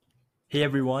Hey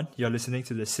everyone, you're listening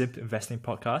to the Simp Investing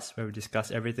Podcast where we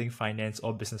discuss everything finance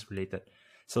or business related.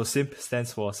 So Simp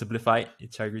stands for Simplified,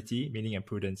 Integrity, Meaning and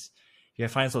Prudence. You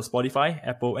can find us on Spotify,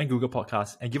 Apple and Google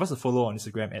Podcasts and give us a follow on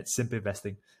Instagram at Simp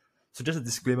Investing. So just a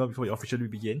disclaimer before we officially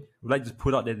begin, we'd like to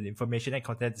put out that the information and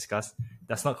content discussed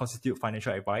does not constitute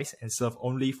financial advice and serve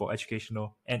only for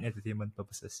educational and entertainment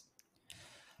purposes.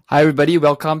 Hi everybody,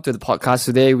 welcome to the podcast.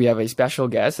 Today we have a special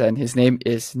guest and his name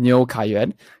is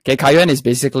Yuan. Okay, Yuan is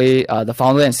basically the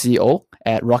founder and CEO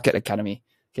at Rocket Academy.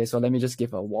 Okay, so let me just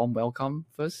give a warm welcome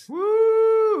first.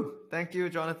 Woo! Thank you,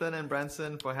 Jonathan and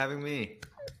Branson, for having me.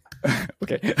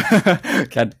 Okay,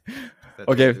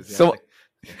 so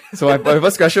my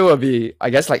first question will be,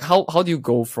 I guess, like how do you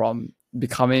go from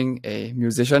becoming a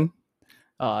musician,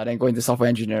 then going to software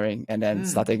engineering, and then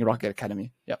starting Rocket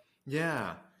Academy? Yep.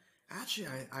 Yeah. Actually,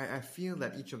 I feel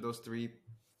that each of those three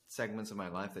segments of my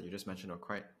life that you just mentioned are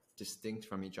quite distinct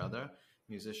from each other.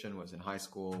 Musician was in high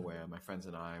school where my friends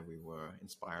and we were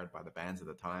inspired by the bands at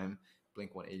the time,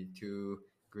 Blink-182,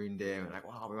 Green Day, and we're like,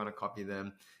 wow, we want to copy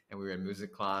them. And we were in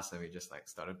music class and we just like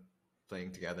started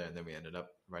playing together, and then we ended up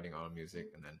writing our own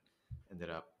music and then ended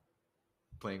up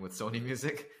playing with Sony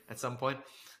Music at some point.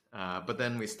 But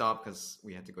then we stopped because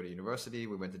we had to go to university.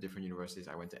 We went to different universities.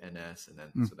 I went to NS, and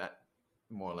then so that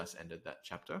more or less ended that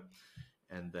chapter.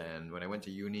 And then when I went to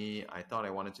uni, I thought I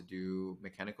wanted to do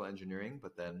mechanical engineering,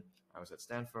 but then I was at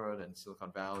Stanford and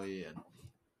Silicon Valley, and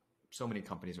so many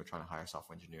companies were trying to hire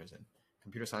software engineers, and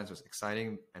computer science was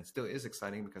exciting and still is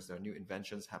exciting because there are new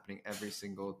inventions happening every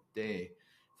single day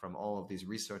from all of these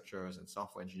researchers and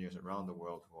software engineers around the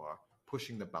world who are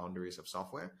pushing the boundaries of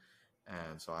software.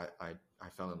 And so I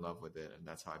fell in love with it, and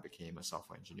that's how I became a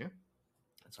software engineer.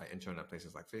 So I interned at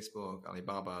places like Facebook,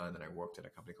 Alibaba, and then I worked at a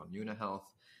company called Yuna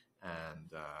Health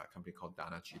and a company called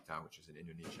Dana Cita, which is in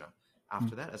Indonesia.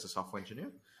 After that, as a software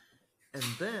engineer. And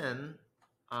then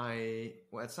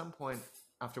at some point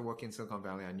after working in Silicon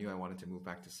Valley, I knew I wanted to move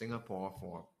back to Singapore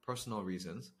for personal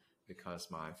reasons because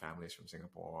my family is from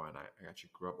Singapore, and I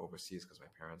actually grew up overseas because my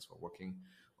parents were working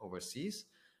overseas.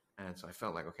 And so I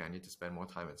felt like, okay, I need to spend more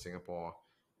time in Singapore.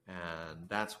 And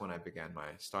that's when I began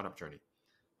my startup journey.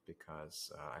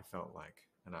 Because I felt like,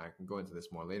 and I can go into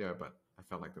this more later, but I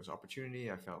felt like there was opportunity.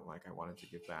 I felt like I wanted to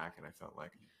give back, and I felt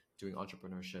like doing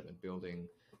entrepreneurship and building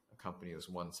a company was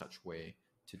one such way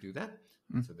to do that.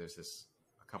 So there's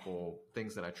a couple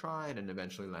things that I tried and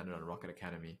eventually landed on Rocket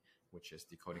Academy, which is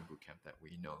the coding bootcamp that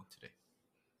we know today.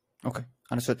 Okay,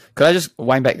 understood. Could I just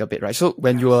wind back a bit, right? So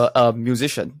when you were a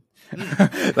musician,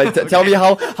 like tell me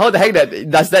how the heck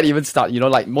does that even start? You know,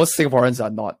 like most Singaporeans are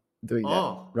not doing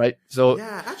that, right? So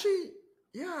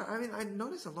I mean, I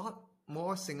noticed a lot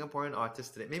more Singaporean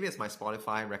artists today. Maybe it's my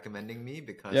Spotify recommending me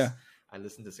because I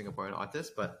listen to Singaporean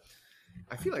artists, but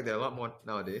I feel like there are a lot more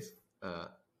nowadays.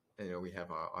 We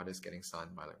have our artists getting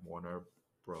signed by like Warner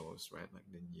Bros, right? Like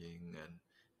Lin Ying and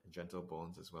Gentle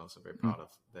Bones as well. So very proud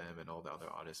of them and all the other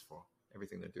artists for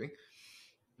everything they're doing.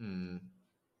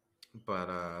 But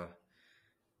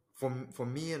for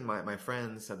me and my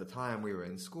friends at the time, we were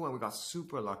in school and we got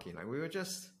super lucky. Like we were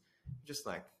just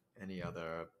like any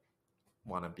other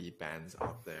wannabe bands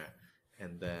out there.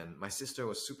 And then my sister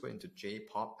was super into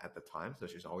J-pop at the time. So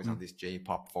she was always on these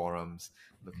J-pop forums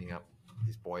looking up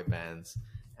these boy bands.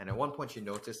 And at one point she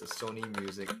noticed a Sony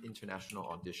Music international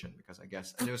audition because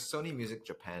and it was Sony Music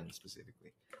Japan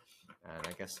specifically. And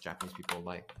I guess Japanese people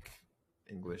like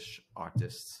English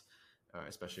artists,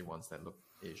 especially ones that look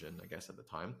Asian, I guess, at the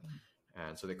time.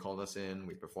 And so they called us in,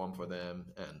 we performed for them,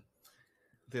 and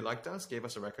they liked us, gave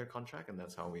us a record contract, and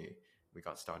that's how we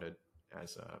got started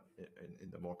as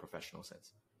in the more professional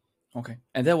sense. Okay.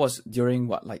 And that was during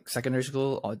what, like secondary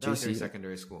school or JC? That was during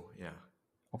secondary school, yeah.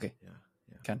 Okay.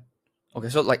 Yeah. Okay,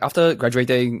 so like after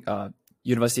graduating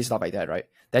university, stuff like that, right?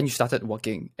 Then you started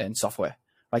working in software,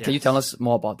 right? Yes. Can you tell us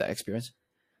more about that experience?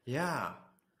 Yeah.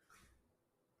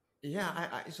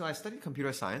 So I studied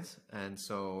computer science, and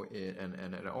so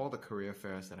and at all the career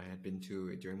fairs that I had been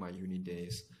to during my uni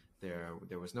days,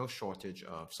 there was no shortage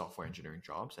of software engineering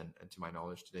jobs, and to my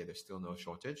knowledge today, there's still no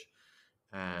shortage.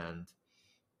 And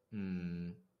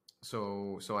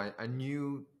so I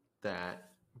knew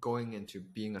that going into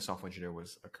being a software engineer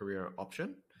was a career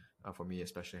option for me,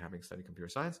 especially having studied computer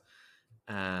science,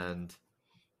 and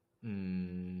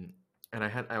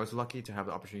I was lucky to have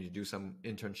the opportunity to do some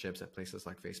internships at places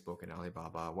like Facebook and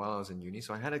Alibaba while I was in uni.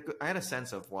 So I had a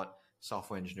sense of what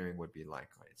software engineering would be like.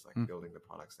 Right? It's like building the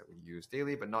products that we use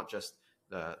daily, but not just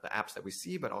the apps that we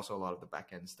see, but also a lot of the back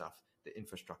end stuff, the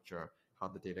infrastructure, how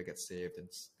the data gets saved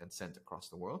and sent across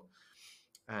the world.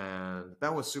 And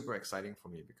that was super exciting for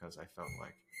me because I felt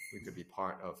like we could be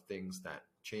part of things that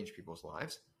change people's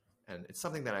lives. and it's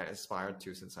something that I aspired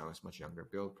to since I was much younger.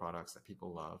 Build products that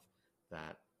people love,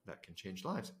 that can change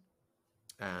lives.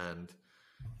 And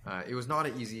it was not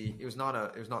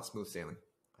smooth sailing.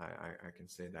 I can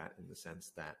say that in the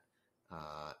sense that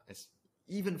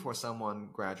even for someone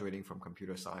graduating from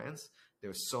computer science, there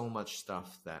was so much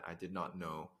stuff that I did not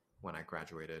know when I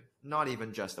graduated. Not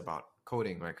even just about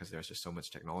coding, right? Because there's just so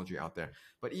much technology out there,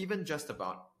 but even just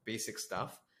about basic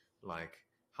stuff like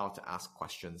how to ask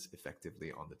questions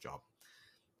effectively on the job,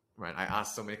 right? I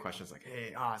asked so many questions like,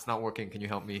 hey, it's not working. Can you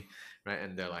help me? Right?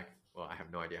 And they're like, well, I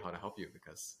have no idea how to help you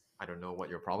because I don't know what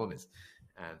your problem is.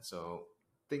 And so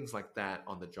things like that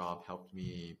on the job helped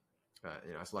me.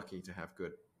 I was lucky to have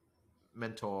good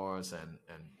mentors and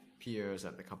peers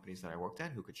at the companies that I worked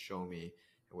at who could show me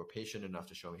and were patient enough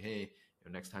to show me, hey,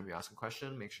 next time you ask a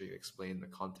question, make sure you explain the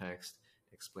context,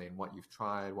 explain what you've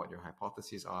tried, what your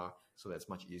hypotheses are, so that it's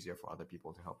much easier for other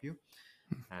people to help you.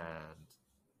 And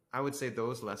I would say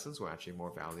those lessons were actually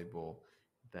more valuable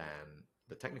than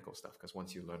the technical stuff, because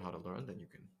once you learn how to learn, then you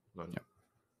can learn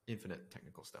infinite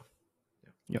technical stuff.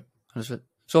 Yep, understood.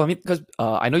 So I mean, because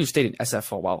I know you stayed in SF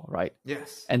for a while, right?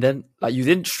 Yes. And then like you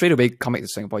didn't straight away come back to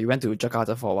Singapore. You went to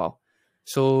Jakarta for a while.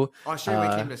 So I straight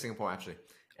away came to Singapore actually.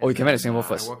 You came back to Singapore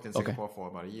first. I worked in Singapore for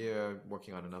about a year,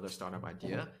 working on another startup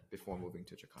idea before moving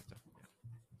to Jakarta.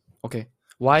 Yeah. Okay.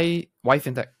 Why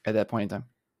fintech at that point in time?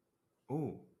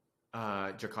 Oh,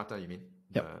 Jakarta, you mean?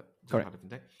 Yep. Jakarta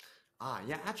fintech.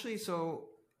 Yeah, actually, so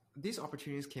these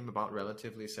opportunities came about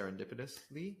relatively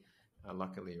serendipitously,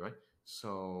 luckily, right?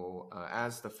 So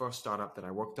as the first startup that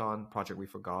I worked on, Project We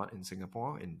Forgot in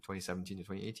Singapore in 2017 to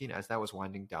 2018, as that was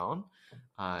winding down,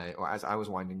 as I was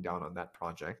winding down on that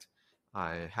project,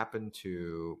 I happened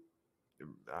to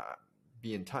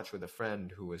be in touch with a friend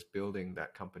who was building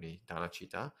that company,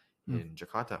 Danacita, in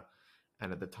Jakarta.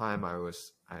 And at the time, I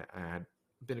had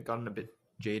gotten a bit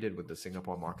jaded with the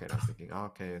Singapore market. I was thinking,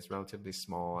 okay, it's relatively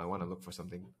small. I want to look for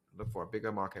a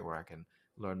bigger market where I can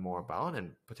learn more about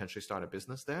and potentially start a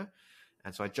business there.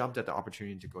 And so I jumped at the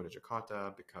opportunity to go to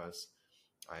Jakarta because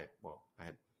I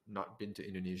had not been to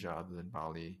Indonesia other than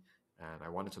Bali, and I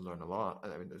wanted to learn a lot.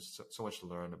 I mean, there's so much to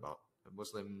learn about a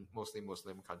mostly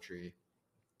Muslim country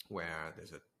where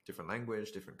there's a different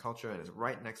language, different culture, and it's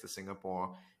right next to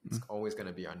Singapore. It's always going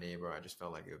to be our neighbor. I just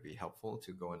felt like it would be helpful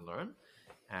to go and learn.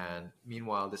 And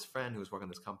meanwhile, this friend who was working in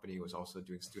this company was also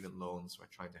doing student loans, so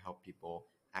trying to help people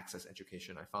access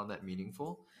education. I found that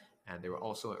meaningful. And they were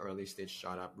also an early stage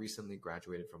startup, recently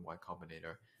graduated from Y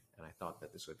Combinator. And I thought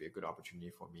that this would be a good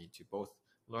opportunity for me to both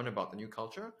learn about the new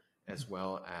culture as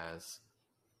well as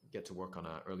get to work on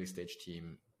an early stage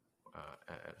team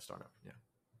at a startup. Yeah.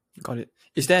 Got it.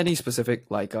 Is there any specific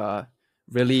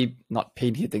really not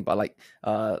pain hitting, but like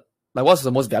what's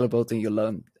the most valuable thing you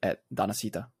learned at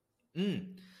Danacita?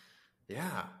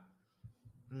 Yeah.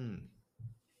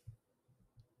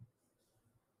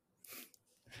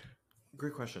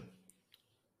 Great question.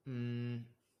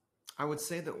 I would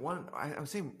say that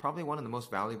probably one of the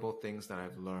most valuable things that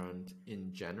I've learned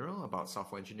in general about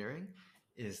software engineering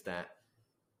is that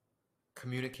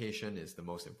communication is the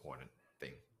most important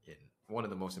thing one of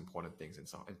the most important things in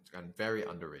software, and very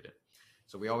underrated.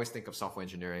 So we always think of software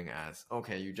engineering as,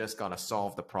 okay, you just got to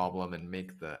solve the problem and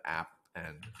make the app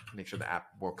and make sure the app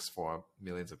works for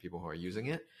millions of people who are using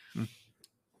it.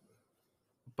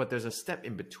 But there's a step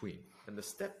in between. And the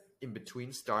step in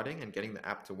between starting and getting the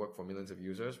app to work for millions of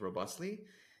users robustly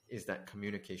is that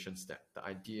communication step. The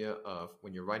idea of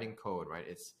when you're writing code, right?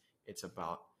 It's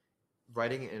about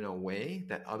writing it in a way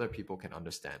that other people can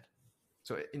understand.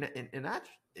 So in that,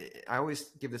 I always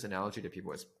give this analogy to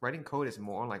people. Writing code is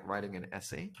more like writing an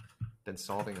essay than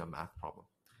solving a math problem.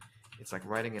 It's like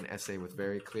writing an essay with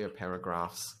very clear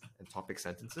paragraphs and topic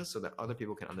sentences so that other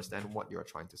people can understand what you're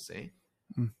trying to say.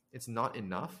 It's not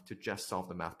enough to just solve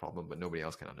the math problem, but nobody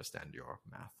else can understand your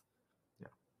math. Yeah.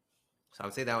 So I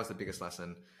would say that was the biggest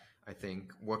lesson. I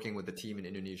think working with the team in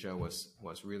Indonesia was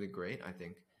really great. I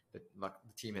think the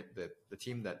team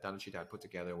that Danacita had put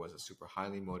together was a super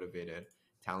highly motivated,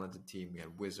 talented team. We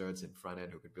had wizards in front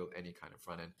end who could build any kind of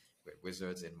front end. We had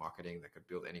wizards in marketing that could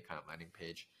build any kind of landing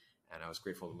page. And I was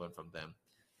grateful to learn from them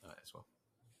as well.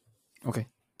 Okay,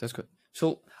 that's good.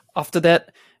 So after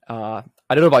that, I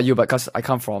don't know about you, but because I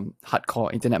come from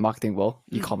hardcore internet marketing world,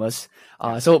 e-commerce.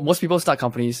 So most people start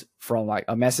companies from like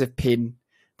a massive pain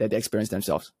that they experience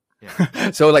themselves.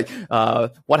 Yeah. So like,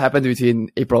 what happened between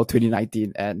April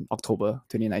 2019 and October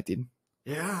 2019?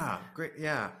 Yeah, great.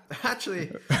 Yeah,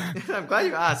 actually, I'm glad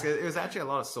you asked. It was actually a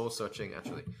lot of soul searching,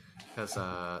 actually, because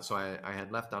so I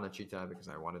had left Danacita because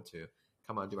I wanted to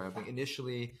come out and do my own thing.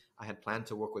 Initially, I had planned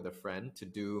to work with a friend to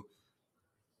do,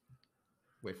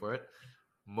 wait for it,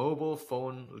 mobile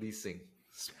phone leasing,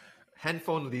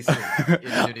 handphone leasing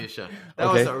in Indonesia.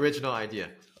 That was the original idea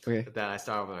that I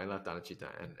started when I left Danacita.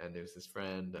 And there was this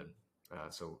friend, and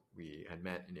so we had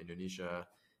met in Indonesia,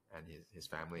 and his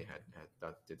family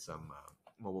did some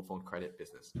mobile phone credit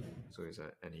business. So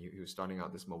he was starting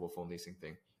out this mobile phone leasing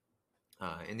thing.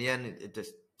 In the end, it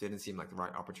just didn't seem like the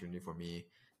right opportunity for me.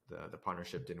 The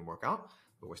partnership didn't work out,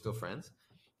 but we're still friends.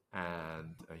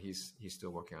 And he's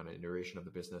still working on an iteration of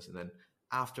the business. And then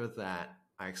after that,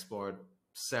 I explored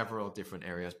several different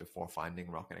areas before finding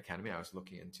Rocket Academy. I was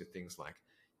looking into things like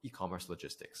e-commerce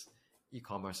logistics,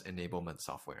 e-commerce enablement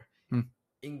software,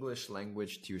 English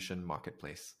language tuition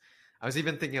marketplace. I was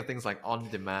even thinking of things like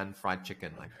on-demand fried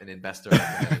chicken. Like an investor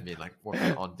recommended me like work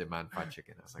on on-demand fried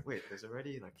chicken. I was like, wait, there's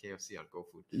already like KFC on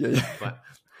GoFood. Yeah.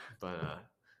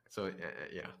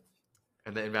 Yeah.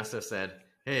 And the investor said,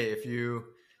 hey, if you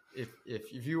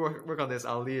work on this,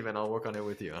 I'll leave and I'll work on it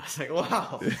with you. I was like,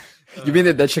 wow. You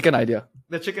mean the chicken idea?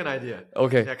 The chicken idea.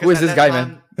 Okay. Yeah, who is this guy,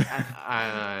 time, man?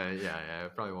 I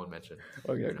probably won't mention.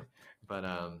 Okay. But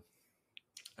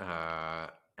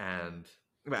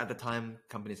but at the time,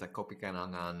 companies like Kopi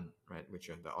Kenangan, right, which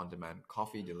are the on-demand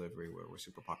coffee delivery, were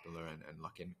super popular, and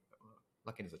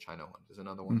Luckin is a China one. There's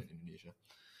another one in Indonesia.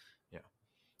 Yeah,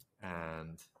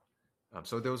 and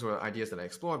so those were ideas that I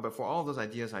explored. But for all of those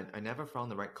ideas, I never found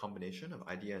the right combination of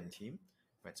idea and team.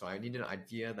 Right, so I needed an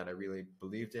idea that I really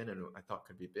believed in and I thought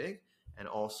could be big, and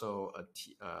also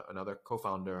another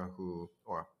co-founder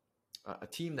a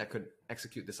team that could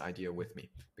execute this idea with me.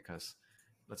 Because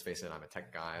let's face it, I'm a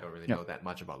tech guy. I don't really know that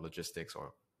much about logistics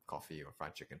or coffee or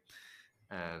fried chicken.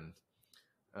 And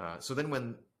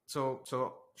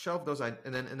so shelved those, and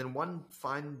then one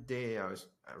fine day I was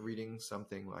reading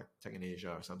something like Tech in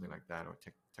Asia or something like that, or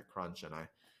TechCrunch, and I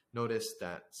noticed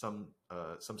that some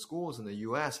schools in the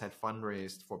US had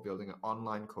fundraised for building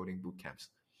online coding boot camps,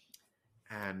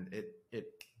 and it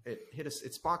hit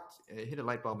a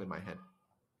light bulb in my head,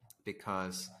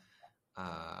 because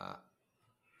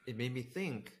it made me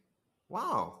think,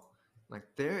 wow,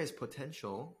 like there is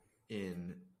potential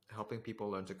in helping people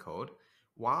learn to code.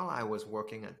 While I was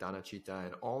working at Danacita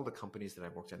and all the companies that I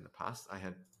worked at in the past, I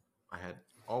had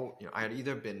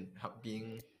either been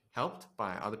being helped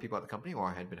by other people at the company, or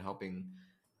I had been helping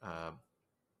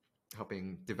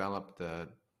develop the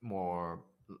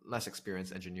less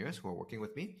experienced engineers who are working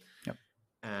with me. Yep.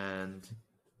 And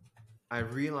I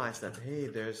realized that, hey,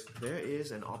 there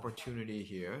is an opportunity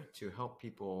here to help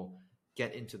people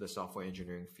get into the software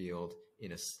engineering field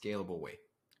in a scalable way.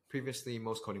 Previously,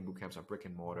 most coding bootcamps are brick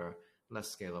and mortar,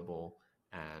 less scalable,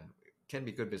 and can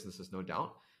be good businesses, no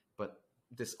doubt. But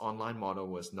this online model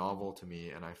was novel to me,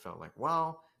 and I felt like,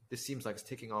 wow, this seems like it's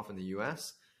taking off in the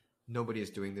US. Nobody is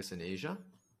doing this in Asia.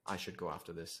 I should go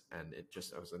after this. And it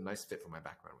was a nice fit for my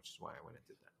background, which is why I went and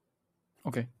did that.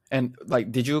 Okay. And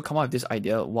like, did you come up with this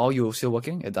idea while you were still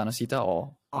working at Danacita,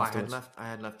 or afterwards? I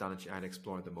had left Danacita. I had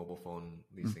explored the mobile phone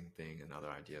leasing thing and other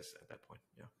ideas at that point.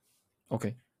 Yeah.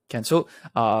 Okay. So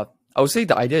I would say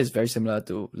the idea is very similar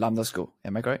to Lambda School.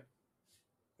 Am I correct?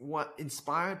 What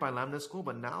inspired by Lambda School,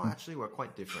 but now actually we're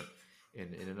quite different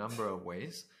in a number of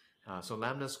ways. So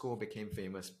Lambda School became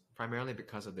famous primarily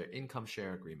because of their income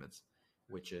share agreements,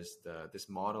 which is this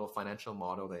financial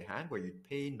model they had, where you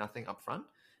pay nothing upfront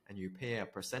and you pay a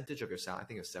percentage of your salary. I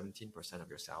think it's 17% of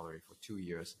your salary for 2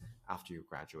 years after you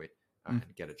graduate and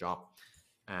get a job.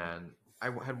 And I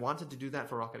had wanted to do that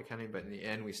for Rocket Academy, but in the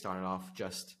end, we started off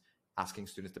just asking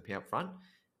students to pay up front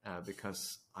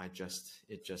because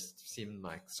it just seemed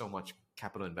like so much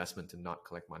capital investment to not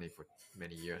collect money for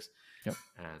many years. Yep.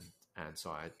 And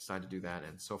so I decided to do that,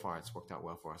 and so far it's worked out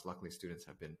well for us. Luckily, students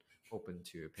have been open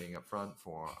to paying up front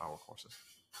for our courses.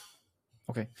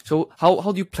 Okay. So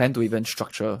how do you plan to even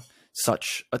structure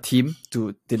such a team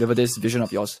to deliver this vision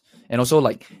of yours? And also,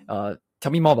 like,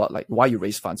 tell me more about like why you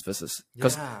raise funds versus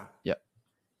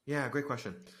Yeah, great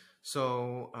question.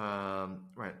 So,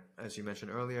 right, as you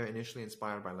mentioned earlier, initially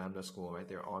inspired by Lambda School, right?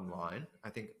 They're online. I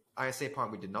think ISA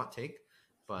part we did not take,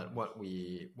 but what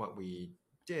we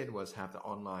did was have the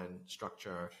online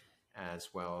structure, as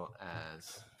well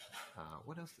as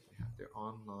what else did they have? They're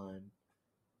online,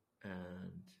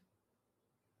 and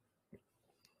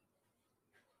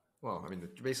well, I mean,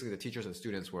 basically the teachers and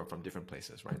students were from different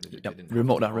places, right? They didn't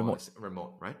remote,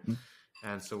 right?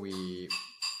 And so we,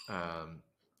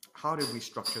 how did we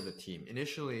structure the team?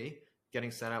 Initially, getting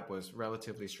set up was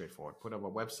relatively straightforward. Put up a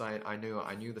website. I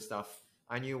knew the stuff.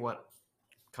 I knew what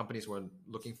companies were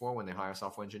looking for when they hire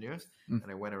software engineers, and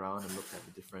I went around and looked at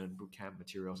the different bootcamp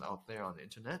materials out there on the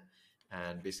internet,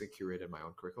 and basically curated my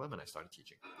own curriculum, and I started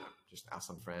teaching. Just asked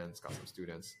some friends, got some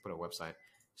students, put a website,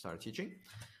 started teaching.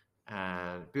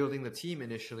 And building the team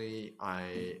initially,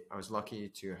 I was lucky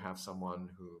to have someone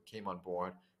who came on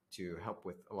board to help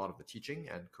with a lot of the teaching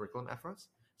and curriculum efforts,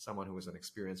 someone who was an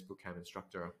experienced bootcamp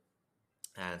instructor.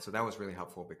 And so that was really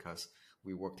helpful because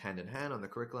we worked hand in hand on the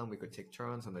curriculum. We could take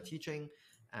turns on the teaching,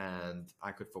 and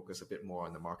I could focus a bit more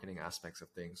on the marketing aspects of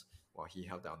things while he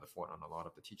held down the fort on a lot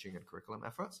of the teaching and curriculum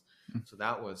efforts. So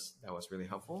that was really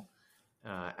helpful.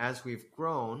 As we've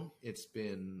grown, it's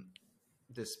been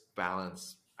this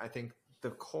balance. I think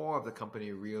the core of the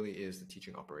company really is the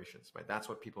teaching operations, right? That's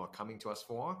what people are coming to us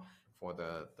for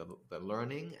the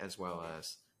learning as well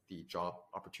as the job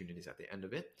opportunities at the end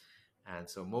of it. And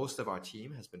so most of our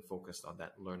team has been focused on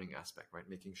that learning aspect, right?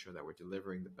 Making sure that we're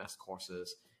delivering the best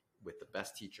courses with the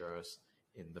best teachers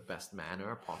in the best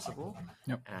manner possible.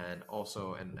 Yep. And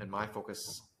also, and my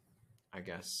focus, I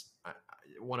guess,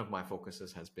 one of my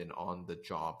focuses has been on the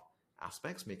job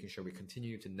aspects, making sure we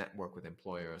continue to network with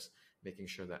employers, making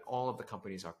sure that all of the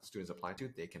companies our students apply to,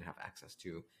 they can have access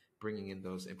to, bringing in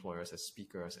those employers as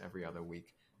speakers every other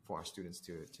week for our students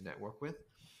to network with.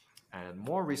 And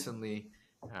more recently,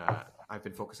 I've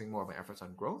been focusing more of my efforts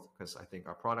on growth because I think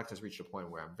our product has reached a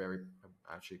point where I'm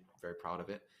actually very proud of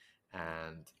it.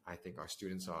 And I think our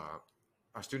students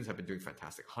have been doing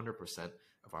fantastic. 100%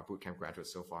 of our bootcamp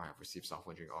graduates so far have received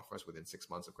software engineering offers within 6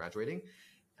 months of graduating.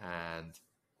 And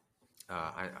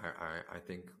I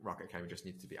think Rocket Academy just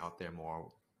needs to be out there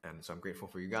more. And so I'm grateful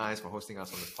for you guys for hosting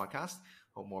us on this podcast.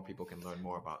 Hope more people can learn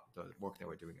more about the work that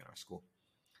we're doing at our school.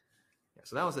 Yeah,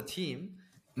 so that was the team.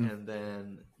 And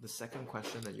then the second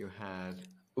question that you had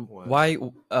was... Why?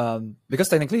 Because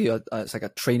technically it's like a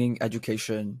training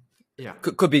education. Yeah.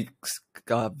 Could be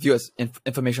viewed as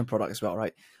information product as well,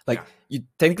 right? Like you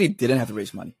technically didn't have to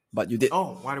raise money, but you did.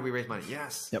 Oh, why do we raise money?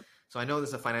 Yes. Yep. So I know this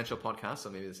is a financial podcast, so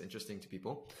maybe it's interesting to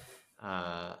people.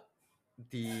 I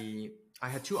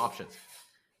had two options.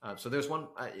 So there's one,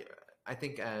 I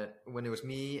think when it was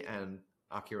me and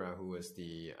Akira, who was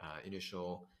the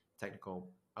initial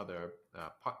technical other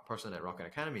person at Rocket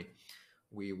Academy,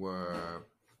 we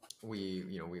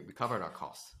covered our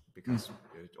costs because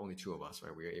it was only two of us,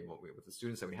 right? We were able, with the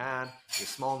students that we had, with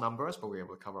small numbers, but we were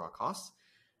able to cover our costs.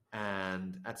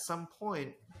 And at some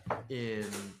point in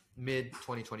mid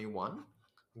 2021,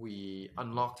 we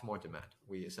unlocked more demand.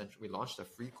 We launched a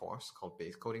free course called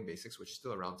Coding Basics, which is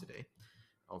still around today,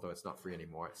 although it's not free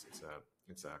anymore.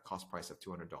 It's a cost price of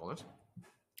 $200,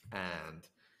 and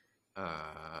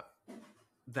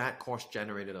that course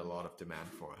generated a lot of demand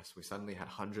for us. We suddenly had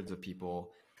hundreds of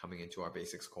people coming into our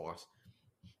basics course,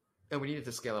 and we needed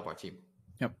to scale up our team.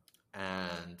 Yep.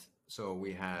 And so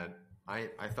we had, I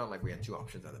felt like we had two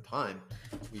options at the time.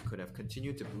 We could have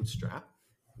continued to bootstrap,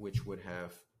 which would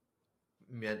have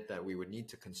meant that we would need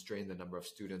to constrain the number of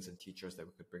students and teachers that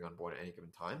we could bring on board at any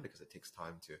given time, because it takes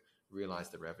time to realize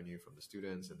the revenue from the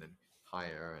students and then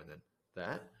hire and then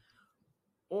that.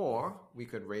 Or we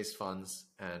could raise funds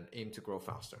and aim to grow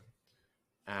faster.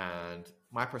 And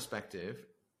my perspective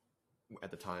at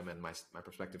the time, and my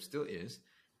perspective still is,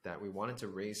 that we wanted to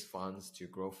raise funds to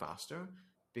grow faster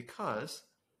because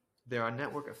there are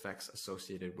network effects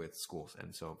associated with schools.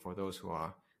 And so for those who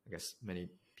are, I guess many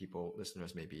people,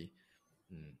 listeners may be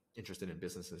interested in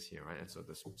businesses here, right? And so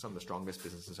some of the strongest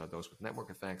businesses are those with network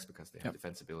effects because they have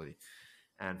defensibility.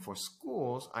 And for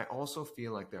schools, I also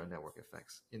feel like there are network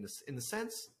effects in the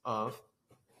sense of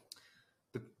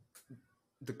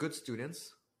the good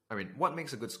students. I mean, what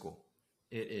makes a good school?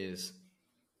 It is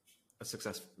a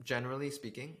success. Generally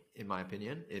speaking, in my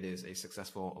opinion, it is a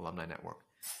successful alumni network.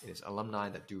 It is alumni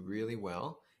that do really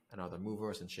well and are the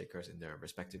movers and shakers in their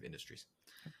respective industries.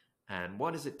 And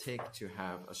what does it take to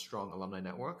have a strong alumni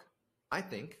network? I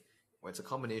think it's a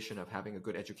combination of having a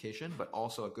good education, but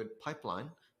also a good pipeline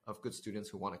of good students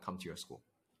who want to come to your school.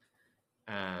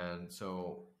 And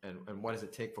so, and what does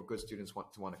it take for good students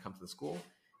to want to come to the school?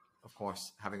 Of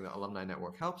course, having the alumni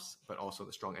network helps, but also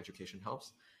the strong education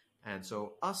helps. And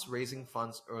so us raising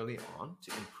funds early on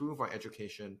to improve our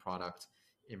education product,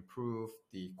 improve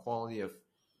the quality of,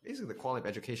 basically the quality of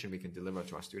education we can deliver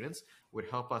to our students, would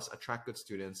help us attract good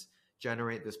students,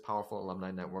 generate this powerful alumni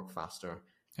network faster,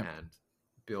 and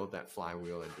build that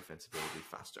flywheel and defensibility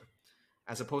faster.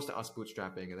 As opposed to us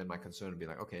bootstrapping, and then my concern would be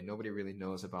like, okay, nobody really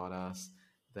knows about us,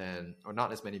 then, or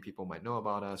not as many people might know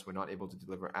about us. We're not able to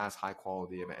deliver as high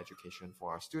quality of an education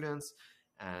for our students,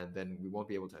 and then we won't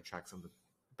be able to attract some of the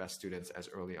best students as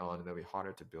early on, and it'll be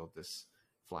harder to build this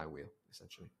flywheel,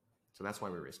 essentially. So that's why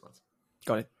we raise funds.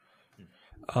 Got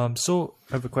it. So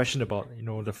I have a question about,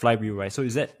 the flywheel, right? So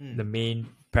is that the main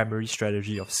primary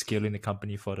strategy of scaling the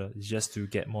company further? Is just to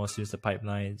get more students to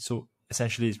pipeline? So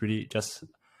essentially it's really just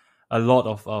a lot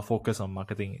of focus on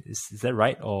marketing. Is that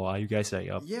right, or are you guys like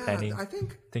Yeah, planning I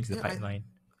think things in the yeah, pipeline?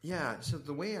 so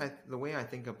the way I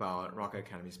think about Rocket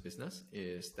Academy's business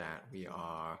is that we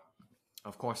are,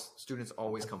 of course, students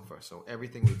always come first. So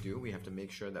everything we do, we have to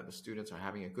make sure that the students are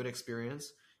having a good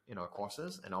experience in our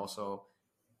courses, and also,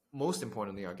 most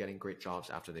importantly, are getting great jobs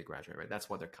after they graduate. Right, that's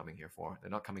what they're coming here for.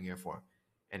 They're not coming here for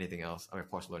anything else. I mean,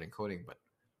 of course, learning coding, but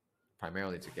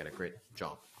primarily to get a great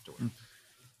job afterwards.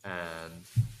 And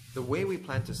the way we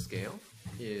plan to scale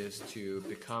is to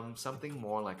become something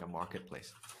more like a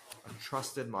marketplace, a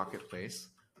trusted marketplace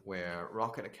where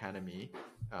Rocket Academy,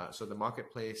 so the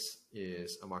marketplace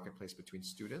is a marketplace between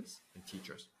students and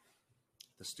teachers.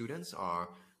 The students are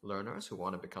learners who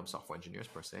want to become software engineers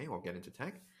per se or get into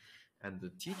tech. And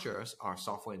the teachers are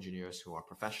software engineers who are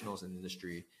professionals in the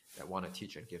industry that want to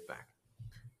teach and give back.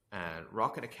 And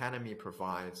Rocket Academy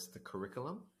provides the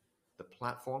curriculum, the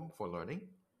platform for learning,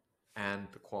 and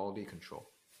the quality control.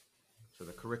 So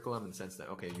the curriculum, in the sense that,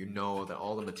 okay, you know that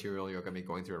all the material you're going to be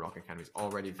going through at Rocket Academy is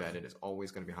already vetted, is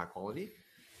always going to be high quality.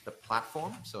 The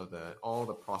platform, so all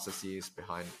the processes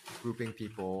behind grouping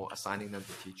people, assigning them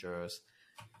to teachers,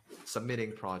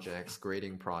 submitting projects,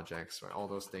 grading projects, right? All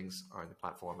those things are in the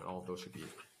platform, and all of those should be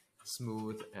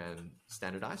smooth and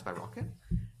standardized by Rocket.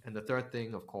 And the third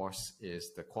thing, of course,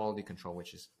 is the quality control,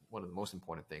 which is one of the most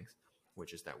important things,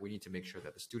 which is that we need to make sure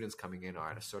that the students coming in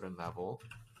are at a certain level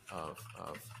of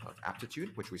aptitude,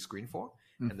 which we screen for.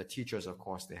 And the teachers, of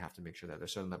course, they have to make sure that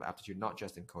there's a certain level of aptitude, not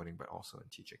just in coding, but also in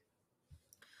teaching.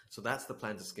 So that's the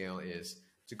plan to scale, is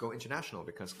to go international,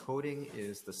 because coding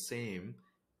is the same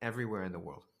everywhere in the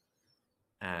world.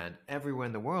 And everywhere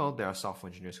in the world, there are software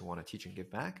engineers who want to teach and give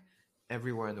back.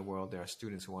 Everywhere in the world, there are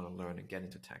students who want to learn and get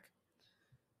into tech.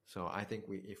 So I think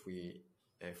if we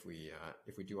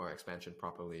do our expansion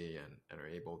properly and are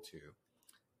able to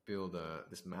build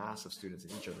this mass of students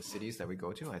in each of the cities that we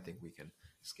go to, I think we can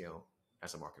scale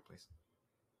as a marketplace.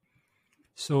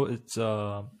 So it's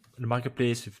the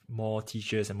marketplace with more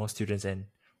teachers and more students, and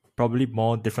probably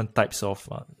more different types of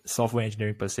software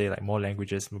engineering per se, like more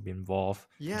languages will be involved,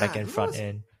 back end, front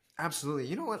end. Absolutely.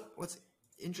 You know what's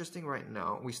interesting right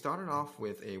now? We started off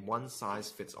with a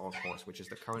one-size-fits-all course, which is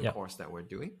the current course that we're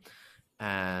doing.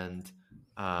 And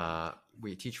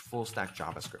we teach full stack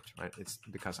JavaScript, right? It's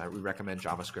because we recommend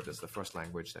JavaScript as the first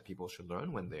language that people should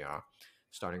learn when they are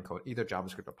starting code, either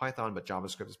JavaScript or Python, but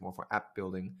JavaScript is more for app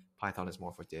building. Python is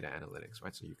more for data analytics,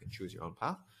 right? So you can choose your own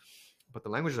path, but the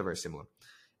languages are very similar.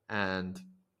 And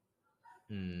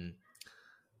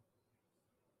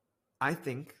I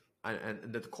think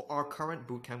our current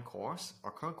bootcamp course,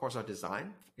 are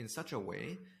designed in such a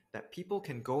way that people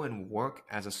can go and work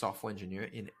as a software engineer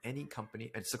in any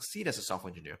company and succeed as a software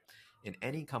engineer in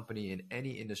any company, in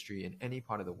any industry, in any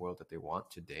part of the world that they want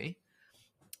today,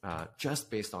 just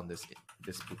based on this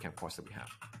bootcamp course that we have.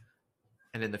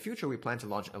 And in the future, we plan to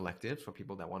launch electives for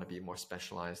people that want to be more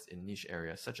specialized in niche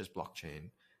areas such as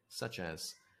blockchain, such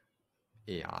as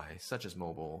AI, such as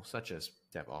mobile, such as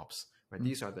DevOps. Right?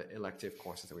 These are the elective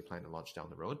courses that we plan to launch down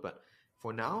the road. But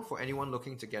for now, for anyone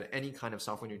looking to get any kind of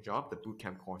software engineering job, the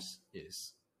bootcamp course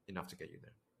is enough to get you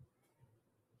there.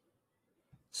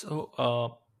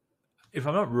 So if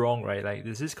I'm not wrong, right, like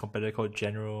there's this competitor called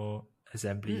General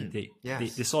Assembly. They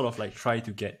sort of like try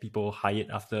to get people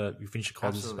hired after you finish the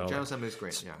course as well. General Assembly is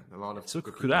great. Yeah, a lot of. So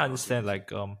could I understand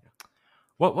like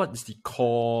what is the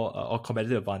core or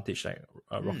competitive advantage like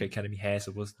Rocket Academy has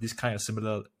over this kind of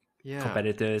similar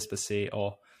competitors per se,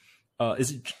 or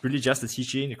is it really just the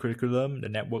teaching, the curriculum, the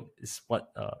network is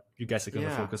what you guys are going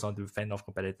to focus on to fend off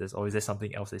competitors, or is there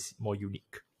something else that's more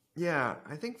unique? Yeah,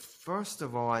 I think first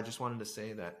of all, I just wanted to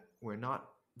say that we're not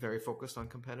very focused on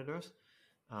competitors.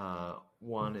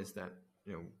 One is that,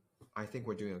 I think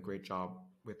we're doing a great job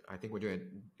I think we're doing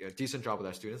a decent job with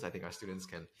our students. I think our students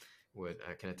can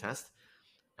attest.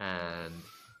 And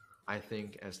I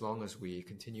think as long as we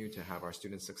continue to have our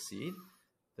students succeed,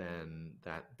 then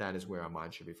that is where our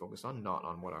mind should be focused on, not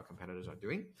on what our competitors are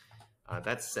doing.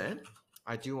 That said,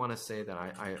 I do want to say that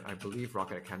I believe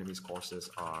Rocket Academy's courses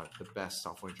are the best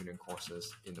software engineering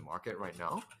courses in the market right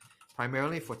now,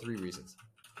 primarily for three reasons.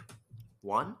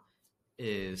 One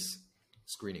is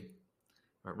screening.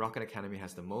 Right? Rocket Academy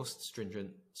has the most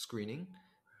stringent screening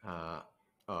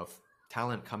of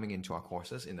talent coming into our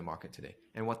courses in the market today.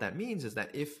 And what that means is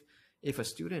that if a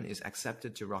student is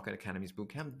accepted to Rocket Academy's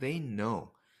bootcamp, they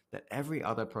know that every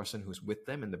other person who's with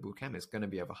them in the bootcamp is going to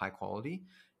be of a high quality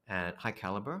and high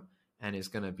caliber, and is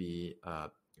going to be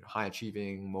high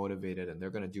achieving, motivated, and they're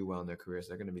going to do well in their careers.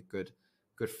 They're going to be good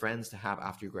friends to have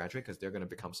after you graduate, because they're going to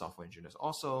become software engineers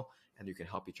also, and you can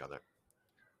help each other.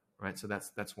 Right? So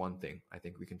that's one thing I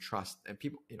think we can trust. And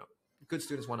people, good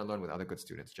students want to learn with other good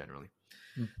students generally.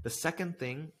 The second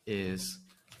thing is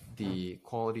the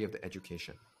quality of the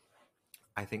education.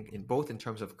 I think in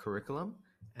terms of curriculum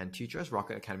and teachers,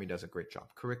 Rocket Academy does a great job.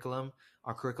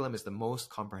 Our curriculum is the most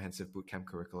comprehensive bootcamp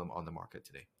curriculum on the market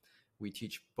today. We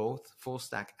teach both full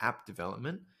stack app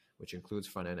development, which includes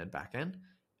front end and back end,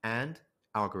 and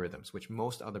algorithms, which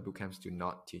most other bootcamps do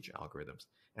not teach algorithms.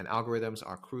 And algorithms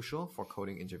are crucial for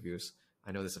coding interviews.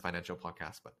 I know this is a financial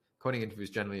podcast, but coding interviews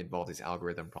generally involve these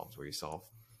algorithm problems where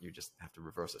you just have to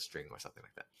reverse a string or something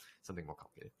like that, something more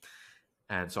complicated.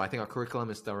 And so I think our curriculum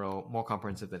is thorough, more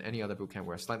comprehensive than any other bootcamp.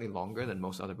 We're slightly longer than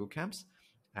most other bootcamps,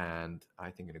 and I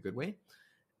think in a good way.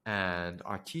 And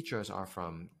our teachers are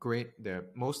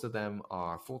most of them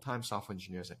are full-time software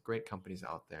engineers at great companies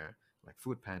out there, like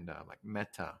Foodpanda, like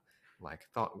Meta, like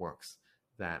ThoughtWorks,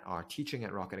 that are teaching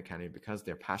at Rocket Academy because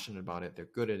they're passionate about it, they're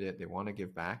good at it, they want to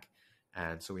give back.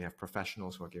 And so we have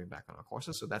professionals who are giving back on our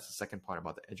courses. So that's the second part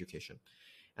about the education.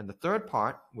 And the third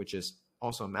part, which is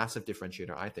also a massive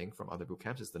differentiator, I think, from other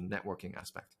bootcamps, is the networking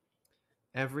aspect.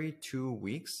 Every 2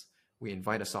 weeks, we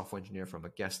invite a software engineer from a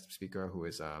guest speaker who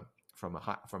is from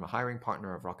a hiring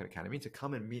partner of Rocket Academy to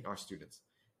come and meet our students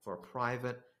for a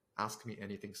private Ask Me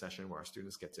Anything session where our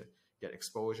students get to get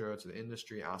exposure to the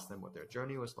industry, ask them what their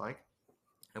journey was like.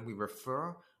 And we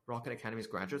refer Rocket Academy's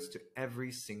graduates to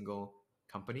every single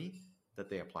company that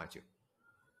they apply to.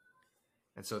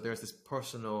 And so there's this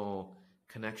personal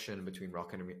connection between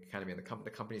Rocket Academy and the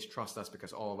companies trust us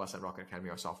because all of us at Rocket Academy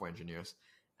are software engineers,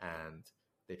 and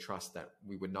they trust that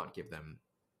we would not give them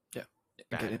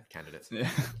bad candidates. Yeah.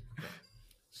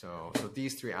 So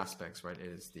these three aspects, right,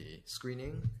 is the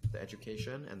screening, the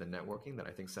education, and the networking that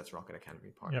I think sets Rocket Academy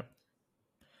apart. Yep.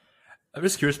 I'm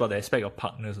just curious about the aspect of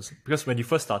partners also, because when you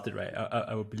first started, right,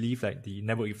 I would believe like the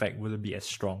network effect wouldn't be as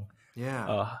strong.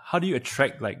 Yeah. How do you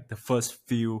attract like the first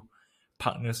few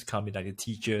partners to come in, like the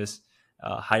teachers,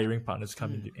 hiring partners to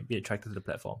come in and be attracted to the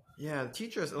platform? Yeah,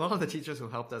 a lot of the teachers who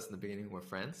helped us in the beginning were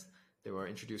friends. They were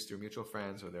introduced through mutual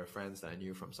friends, or their friends that I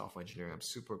knew from software engineering. I'm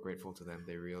super grateful to them.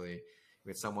 We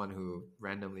had someone who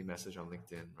randomly messaged on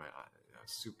LinkedIn, right?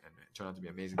 And it turned out to be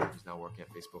amazing. He's now working at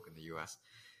Facebook in the US.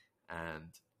 And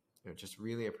just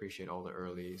really appreciate all the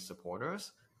early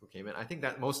supporters who came in. I think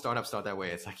that most startups start that way.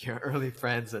 It's like your early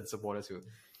friends and supporters who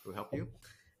help you.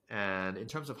 And in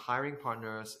terms of hiring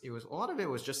partners, a lot of it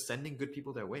was just sending good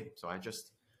people their way. So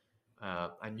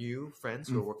I knew friends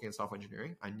who were working in software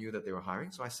engineering. I knew that they were hiring.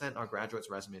 So I sent our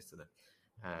graduates' resumes to them.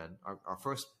 And our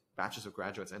first batches of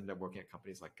graduates ended up working at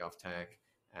companies like GovTech,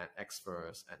 at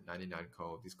Xverse, at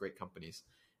 99Code, these great companies.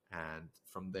 And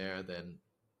from there, then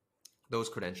those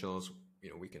credentials,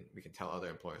 we can tell other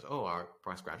employers, oh, our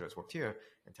past graduates worked here,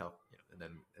 and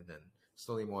then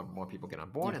slowly more people get on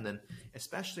board. And then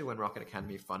especially when Rocket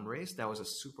Academy fundraised, that was a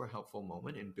super helpful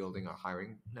moment in building our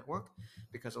hiring network,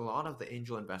 because a lot of the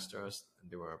angel investors,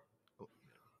 there were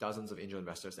dozens of angel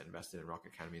investors that invested in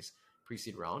Rocket Academy's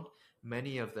pre-seed round.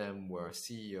 Many of them were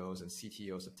CEOs and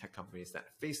CTOs of tech companies that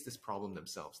faced this problem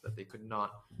themselves, that they could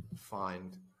not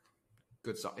find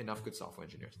enough good software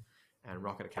engineers. And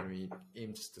Rocket Academy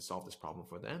aims to solve this problem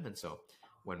for them. And so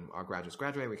when our graduates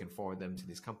graduate, we can forward them to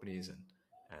these companies, and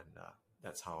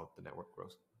that's how the network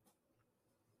grows.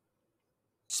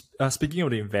 Speaking of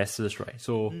the investors, right?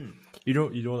 So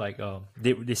like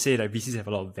they say like VCs have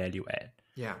a lot of value add.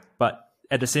 Yeah. But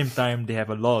at the same time, they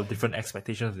have a lot of different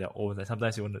expectations of their own. Like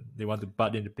sometimes they want to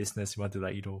butt in the business. You want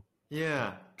to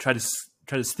try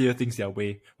to steer things their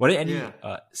way. Were there any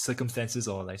circumstances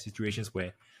or like situations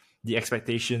where the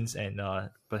expectations and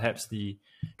perhaps the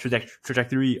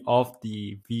trajectory of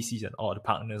the VCs and all the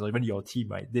partners, or even your team,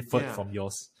 right, differed from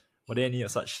yours? Were there any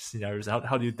such scenarios?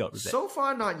 How do you deal with that? So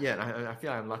far, not yet. I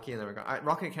feel I'm lucky in that regard.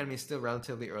 Rocket Academy is still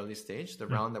relatively early stage. The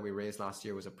round that we raised last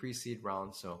year was a pre-seed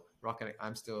round. So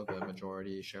I'm still the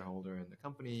majority shareholder in the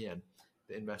company, and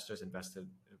the investors invested,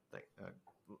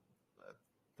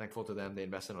 thankful to them, they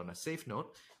invested on a safe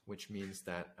note, which means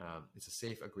that it's a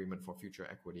safe agreement for future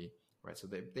equity, right? So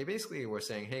they basically were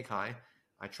saying, hey, Kai,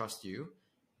 I trust you.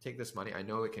 Take this money. I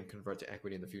know it can convert to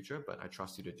equity in the future, but I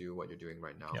trust you to do what you're doing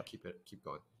right now. Yep. Keep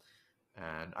going.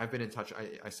 And I've been in touch.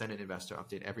 I send an investor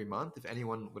update every month. If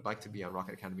anyone would like to be on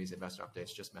Rocket Academy's investor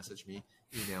updates, just message me,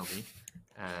 email me,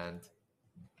 and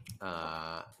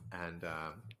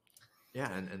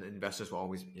investors will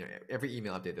always, every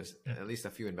email update, there's at least a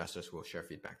few investors who will share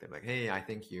feedback. They're like, hey, I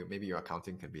think maybe your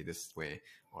accounting can be this way,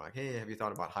 or like, hey, have you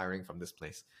thought about hiring from this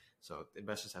place? So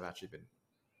investors have actually been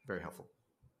very helpful.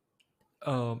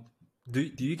 Do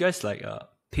you guys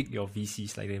pick your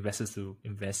VCs, like the investors, to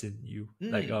invest in you?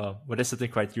 Like, were there certain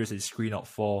criteria that you screen out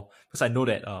for? Because I know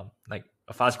that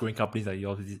a fast growing companies like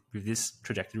yours with this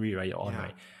trajectory, right, you're on, Yeah.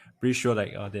 right? Pretty sure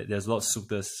like there's a lot of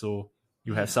suitors, so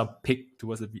you have some pick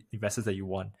towards the investors that you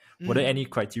want. What are any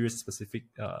criteria specific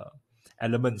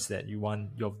elements that you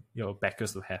want your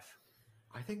backers to have?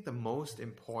 I think the most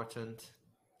important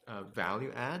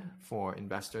value add for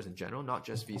investors in general, not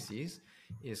just VCs,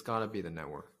 is gotta be the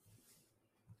network.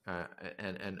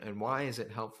 And why is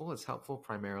it helpful? It's helpful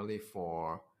primarily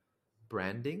for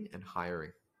branding and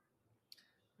hiring.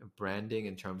 Branding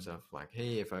in terms of like,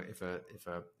 hey, if an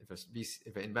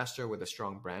investor with a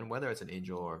strong brand, whether it's an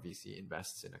angel or a VC,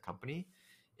 invests in a company,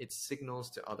 it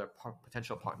signals to other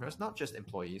potential partners, not just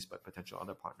employees, but potential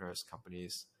other partners,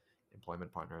 companies,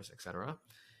 employment partners, etc.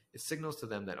 It signals to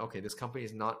them that, okay, this company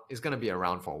is going to be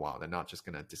around for a while. They're not just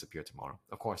going to disappear tomorrow.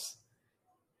 Of course,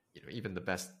 even the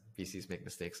best VCs make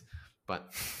mistakes,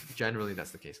 but generally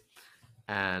that's the case.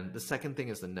 And the second thing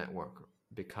is the network,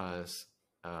 because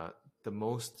I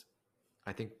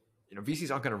think,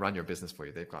 VCs aren't going to run your business for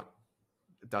you. They've got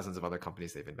dozens of other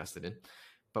companies they've invested in.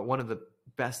 But one of the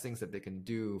best things that they can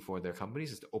do for their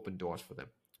companies is to open doors for them,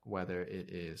 whether it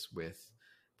is with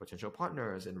potential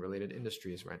partners in related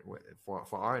industries, right?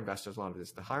 For our investors, a lot of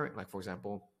this, the hiring, like for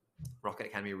example, Rocket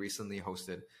Academy recently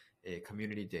hosted a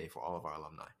community day for all of our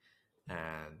alumni.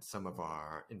 And some of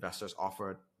our investors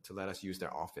offered to let us use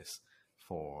their office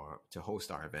to host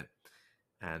our event.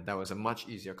 And that was a much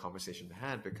easier conversation to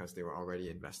have because they were already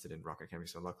invested in Rocket Academy.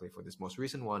 So luckily for this most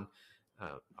recent one,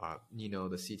 Nino,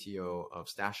 the CTO of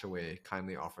Stashaway,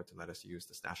 kindly offered to let us use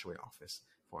the Stashaway office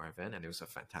for our event. And it was a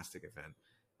fantastic event.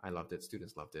 I loved it.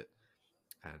 Students loved it.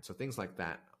 And so things like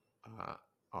that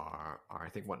are I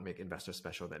think, what make investors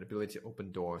special, that ability to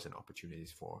open doors and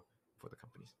opportunities for the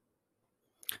companies.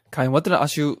 Kai, I wanted to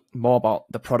ask you more about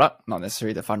the product, not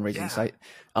necessarily the fundraising side.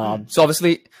 So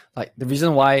obviously, like the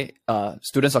reason why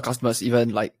students or customers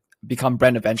even like become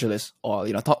brand evangelists or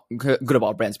talk good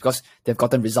about brands, because they've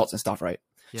gotten results and stuff, right?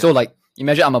 Yeah. So like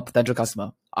imagine I'm a potential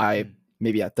customer. I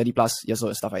maybe 30 plus years old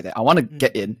and stuff like that. I want to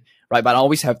get in, right? But I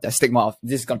always have that stigma of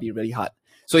this is gonna be really hard.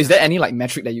 So is there any like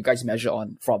metric that you guys measure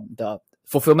on from the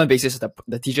fulfillment basis,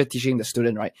 the teacher teaching the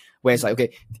student, right? Where it's like,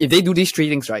 okay, if they do these three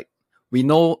things right, we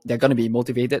know they're going to be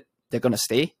motivated, they're going to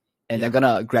stay, and they're going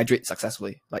to graduate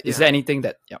successfully. Like, is there anything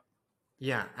that,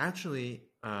 Yeah, actually,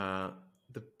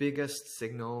 the biggest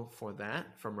signal for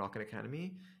that from Rocket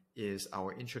Academy is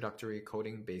our introductory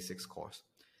coding basics course.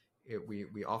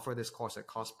 We offer this course at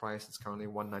cost price. It's currently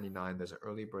 $199. There's an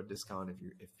early bird discount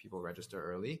if people register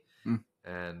early.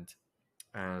 And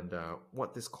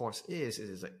what this course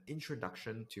is an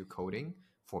introduction to coding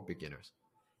for beginners.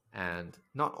 And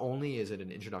not only is it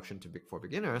an introduction for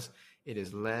beginners, it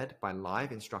is led by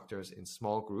live instructors in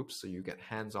small groups. So you get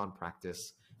hands-on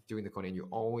practice doing the coding. You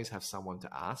always have someone to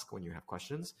ask when you have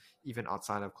questions. Even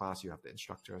outside of class, you have the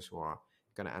instructors who are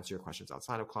going to answer your questions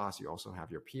outside of class. You also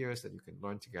have your peers that you can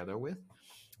learn together with.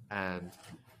 And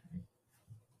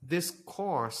this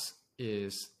course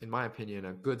is, in my opinion,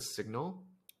 a good signal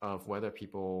of whether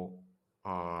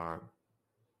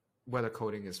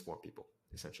coding is for people,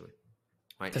 essentially.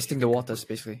 Right? Testing the waters,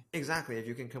 basically. Exactly. If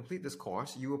you can complete this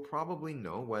course, you will probably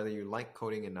know whether you like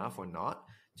coding enough or not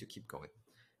to keep going.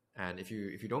 And if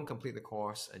you don't complete the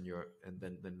course and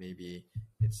then maybe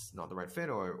it's not the right fit,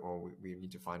 or we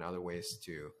need to find other ways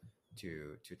to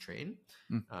train.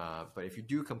 But if you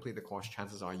do complete the course,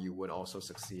 chances are you would also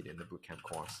succeed in the bootcamp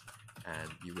course, and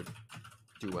you would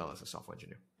do well as a software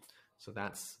engineer. So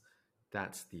that's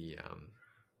the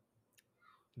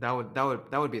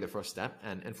that would be the first step.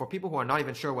 And for people who are not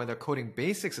even sure whether coding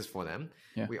basics is for them,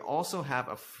 we also have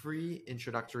a free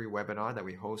introductory webinar that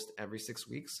we host every 6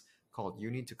 weeks called You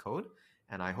Need to Code.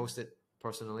 And I host it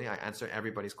personally. I answer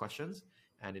everybody's questions.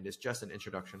 And it is just an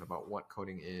introduction about what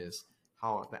coding is,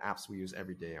 how the apps we use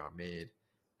every day are made,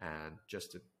 and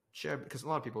just to share, because a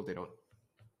lot of people, we don't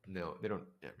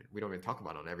even talk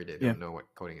about it on every day. They don't know what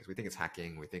coding is. We think it's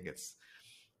hacking. We think it's,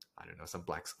 I don't know, some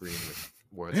black screen with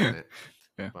words on it.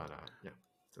 But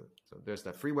so there's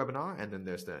that free webinar, and then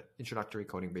there's the introductory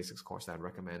coding basics course that I'd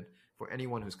recommend for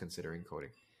anyone who's considering coding.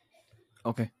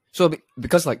 Okay. So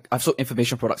because like I've sold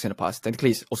information products in the past,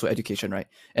 technically it's also education, right?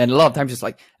 And a lot of times it's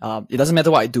like, it doesn't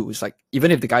matter what I do. It's like, even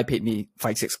if the guy paid me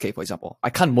 5-6K, for example, I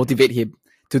can't motivate him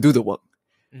to do the work,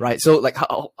 right? So like,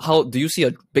 how do you see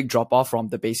a big drop off from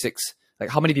the basics? Like,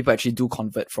 how many people actually do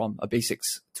convert from a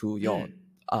basics to your,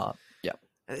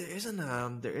 There isn't.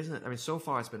 I mean, so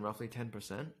far it's been roughly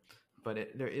 10%, but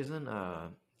there isn't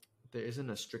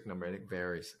a strict number. It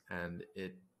varies, and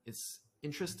it's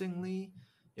interestingly,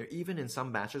 even in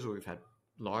some batches where we've had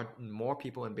more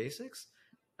people in basics,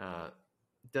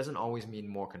 doesn't always mean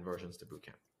more conversions to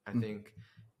bootcamp. I think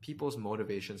people's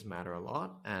motivations matter a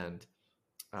lot. And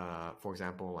for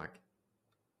example, like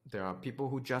there are people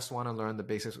who just want to learn the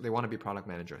basics. They want to be product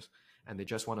managers and they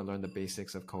just want to learn the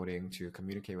basics of coding to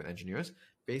communicate with engineers.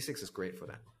 Basics is great for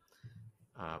them.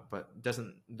 But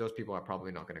those people are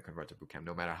probably not going to convert to bootcamp,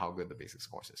 no matter how good the basics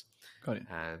course is. Got it.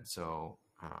 And so,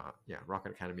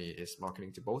 Rocket Academy is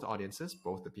marketing to both audiences,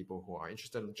 both the people who are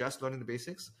interested in just learning the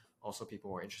basics, also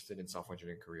people who are interested in software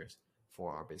engineering careers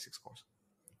for our basics course.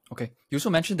 Okay. You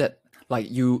also mentioned that like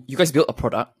you guys built a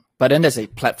product, but then there's a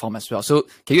platform as well. So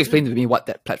can you explain to me what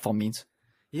that platform means?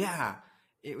 Yeah.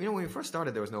 When we first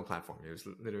started, there was no platform. It was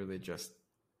literally just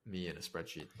me and a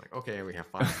spreadsheet. Like, okay, we have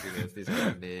 5 students. These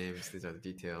are the names. These are the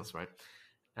details, right?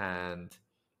 And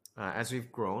as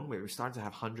we've grown, we started to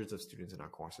have hundreds of students in our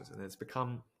courses. And it's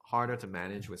become harder to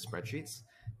manage with spreadsheets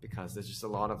because there's just a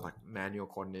lot of like manual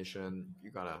coordination.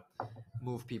 You got to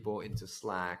move people into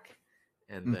Slack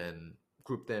and then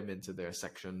group them into their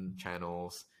section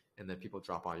channels. And then people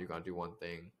drop out. You got to do one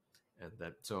thing. And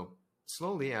that, so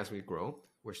slowly as we grow,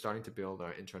 we're starting to build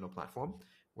our internal platform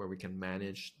where we can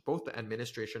manage both the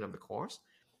administration of the course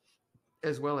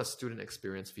as well as student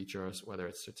experience features, whether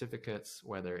it's certificates,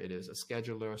 whether it is a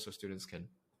scheduler so students can,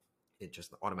 it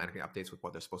just automatically updates with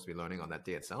what they're supposed to be learning on that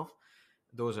day itself.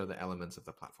 Those are the elements of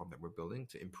the platform that we're building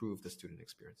to improve the student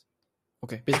experience.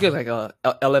 Okay, basically like a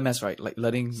LMS, right? Like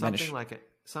learning something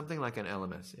like an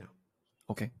LMS, yeah.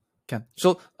 Okay, can.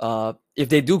 So if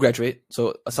they do graduate,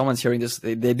 so someone's hearing this,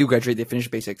 they do graduate, they finish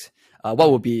basics,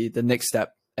 what would be the next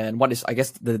step? And what is, I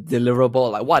guess, the deliverable?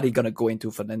 Like, what are they going to go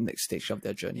into for the next stage of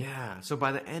their journey? Yeah. So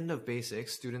by the end of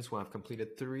basics, students will have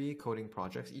completed 3 coding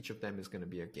projects. Each of them is going to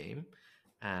be a game.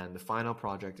 And the final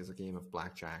project is a game of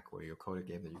blackjack where you code a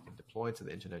game that you can deploy to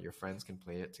the internet. Your friends can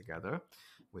play it together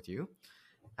with you.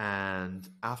 And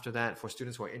after that, for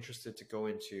students who are interested to go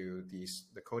into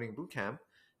the coding bootcamp,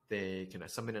 they can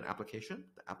submit an application.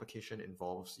 The application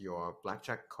involves your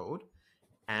blackjack code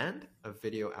and a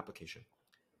video application.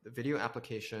 The video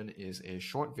application is a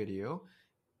short video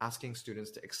asking students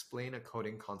to explain a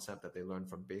coding concept that they learned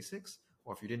from basics,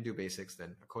 or if you didn't do basics,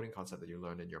 then a coding concept that you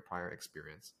learned in your prior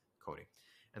experience coding.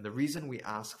 And the reason we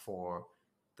ask for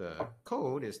the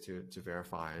code is to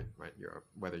verify, right,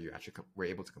 whether you actually were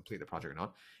able to complete the project or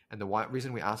not. And the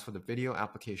reason we ask for the video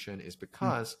application is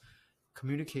because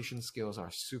communication skills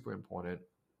are super important,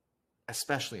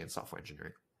 especially in software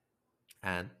engineering.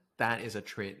 And that is a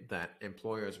trait that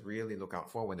employers really look out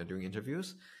for when they're doing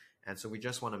interviews. And so we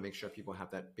just want to make sure people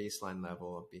have that baseline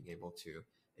level of being able to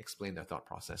explain their thought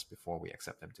process before we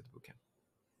accept them to the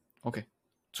bootcamp. Okay.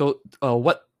 So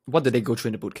what did they go through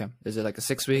in the bootcamp? Is it like a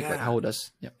 6-week? Like how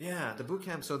does... Yeah, the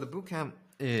bootcamp. So the bootcamp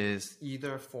is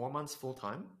either 4 months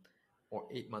full-time or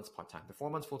 8 months part-time. The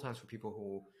 4 months full-time is for people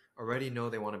who already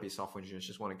know they want to be software engineers,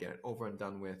 just want to get it over and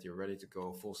done with. You're ready to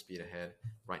go full speed ahead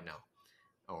right now.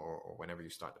 Or whenever you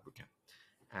start the bootcamp.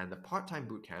 And the part-time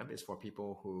bootcamp is for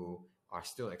people who are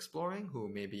still exploring, who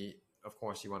maybe, of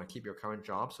course, you want to keep your current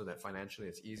job so that financially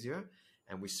it's easier.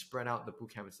 And we spread out the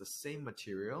bootcamp. It's the same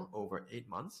material over 8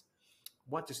 months.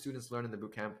 What do students learn in the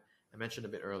bootcamp? I mentioned a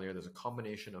bit earlier, there's a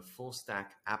combination of full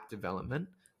stack app development,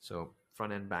 so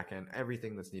front end, back end,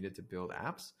 everything that's needed to build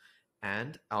apps,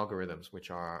 and algorithms,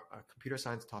 which are a computer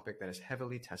science topic that is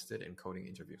heavily tested in coding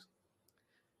interviews.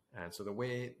 And so the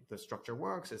way the structure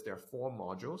works is there are 4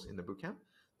 modules in the bootcamp.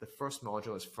 The first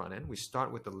module is front end. We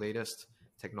start with the latest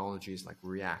technologies like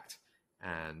React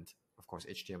and, of course,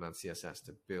 HTML and CSS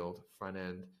to build front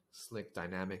end, slick,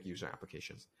 dynamic user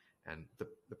applications. And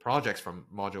the projects from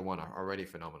module 1 are already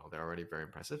phenomenal. They're already very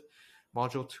impressive.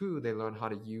 Module 2, they learn how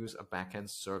to use a backend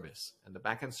service. And the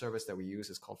backend service that we use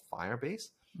is called Firebase.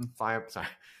 Sorry.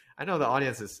 I know the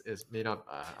audience is may not...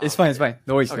 it's fine.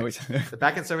 No worries. The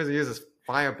backend service we use is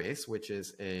Firebase, which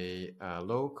is a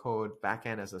low-code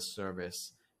backend as a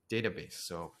service database.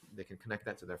 So they can connect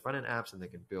that to their front-end apps, and they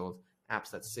can build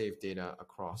apps that save data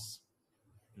across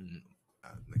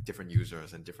like different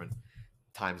users and different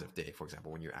times of day. For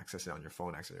example, when you access it on your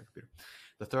phone, access your computer.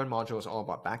 The third module is all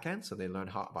about backend. So they learn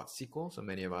about SQL. So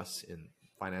many of us in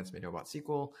finance may know about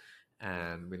SQL,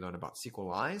 and we learn about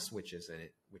SQLize, which is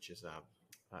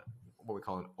what we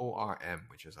call an ORM,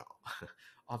 which is an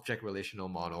object relational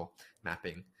model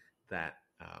mapping that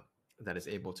is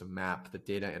able to map the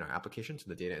data in our application to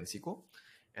the data in SQL.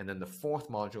 And then the fourth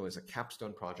module is a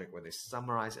capstone project where they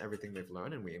summarize everything they've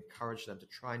learned, and we encourage them to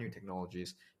try new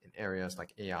technologies in areas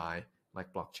like AI,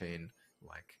 like blockchain,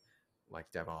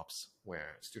 like DevOps,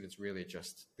 where students really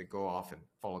they go off and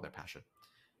follow their passion.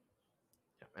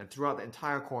 And throughout the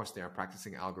entire course, they are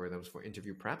practicing algorithms for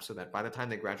interview prep so that by the time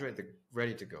they graduate, they're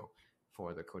ready to go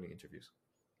for the coding interviews.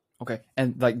 Okay.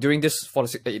 And like during this 4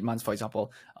 to 8 months, for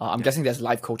example, I'm guessing there's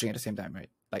live coaching at the same time, right?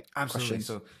 Like Absolutely. questions.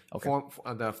 So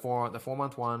the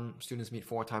 4-month one, students meet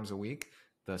 4 times a week.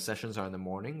 The sessions are in the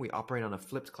morning. We operate on a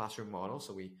flipped classroom model.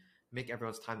 So we make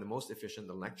everyone's time the most efficient.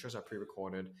 The lectures are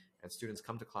pre-recorded and students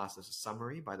come to class as a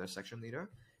summary by their section leader.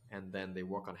 And then they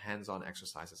work on hands-on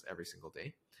exercises every single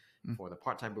day. For the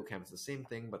part-time bootcamp, it's the same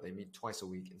thing, but they meet twice a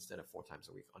week instead of 4 times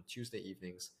a week on Tuesday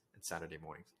evenings and Saturday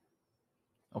mornings.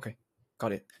 Okay.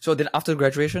 Got it. So then after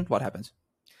graduation, what happens?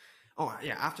 Oh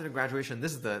yeah, after the graduation,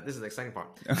 this is the exciting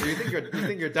part. So you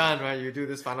think you're done, right? You do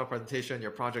this final presentation,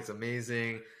 your project's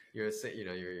amazing. You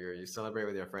celebrate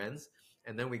with your friends,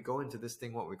 and then we go into this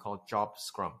thing what we call job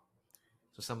scrum.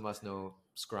 So some of us know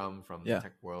Scrum from the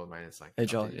tech world, right? It's like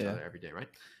Agile, update each other every day, right?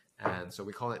 And so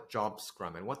we call it job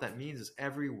scrum. And what that means is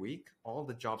every week, all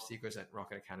the job seekers at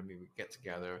Rocket Academy, we get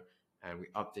together and we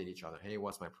update each other. Hey,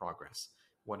 what's my progress?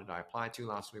 What did I apply to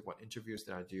last week? What interviews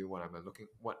did I do?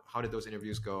 How did those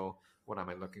interviews go? What am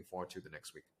I looking forward to the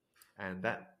next week? And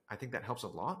I think that helps a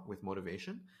lot with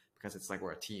motivation because it's like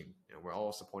we're a team. We're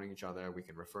all supporting each other. We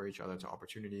can refer each other to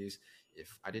opportunities.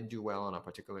 If I didn't do well on a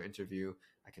particular interview,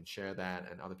 I can share that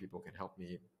and other people can help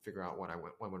me figure out what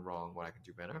went wrong, what I can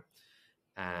do better.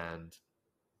 And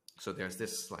so there's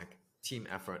this like team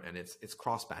effort, and it's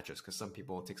cross batches because some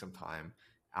people take some time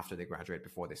after they graduate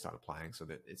before they start applying, so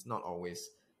that it's not always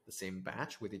the same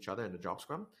batch with each other in the job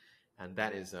scrum. And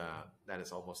that is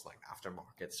almost like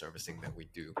aftermarket servicing that we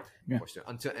do for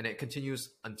students and it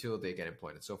continues until they get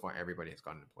employed. And so far, everybody has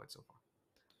gotten employed so far.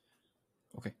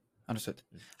 Okay, understood.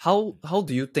 How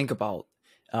do you think about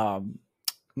not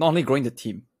only growing the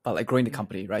team but like growing the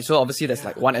company, right? So obviously there's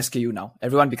like one SKU now.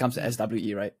 Everyone becomes an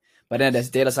SWE, right? But then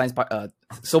there's data science,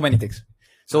 so many things.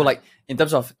 So like in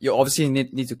terms of you obviously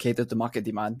need to cater to market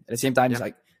demand. At the same time, it's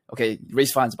like, okay,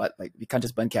 raise funds, but like we can't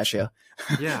just burn cash here.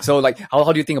 Yeah. So like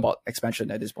how do you think about expansion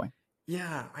at this point?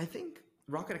 Yeah, I think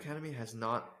Rocket Academy has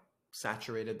not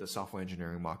saturated the software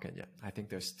engineering market yet. I think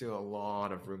there's still a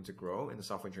lot of room to grow in the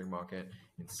software engineering market.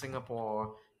 In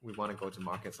Singapore, we want to go to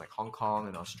markets like Hong Kong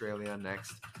and Australia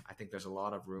next. I think there's a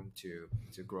lot of room to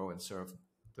grow and serve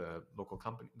the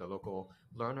local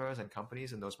learners and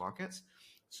companies in those markets.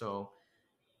 So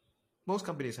most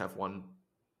companies have one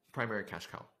primary cash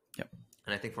cow. Yep.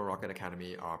 And I think for Rocket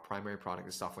Academy, our primary product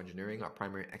is software engineering. Our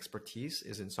primary expertise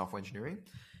is in software engineering.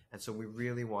 And so we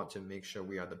really want to make sure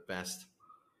we are the best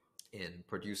in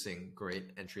producing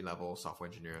great entry-level software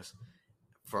engineers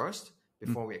first,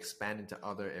 before we expand into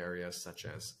other areas such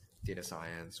as data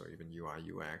science or even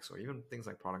UI, UX, or even things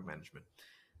like product management.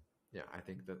 Yeah, I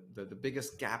think that the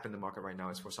biggest gap in the market right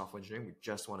now is for software engineering. We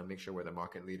just want to make sure we're the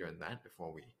market leader in that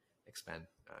before we expand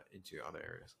into other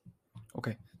areas.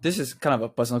 Okay, this is kind of a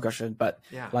personal question, but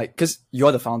yeah, like, because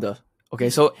you're the founder,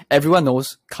 okay, so everyone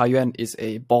knows Yuan is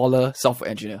a baller software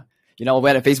engineer. You know,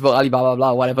 when at Facebook, Alibaba,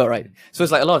 blah, whatever, right? So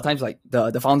it's like a lot of times, like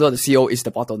the founder, the CEO is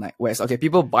the bottleneck. Whereas, okay,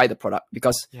 people buy the product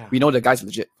because we know the guy's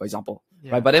legit, for example,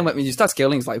 right? But then when you start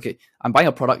scaling, it's like, okay, I'm buying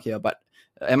a product here, but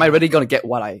am I really going to get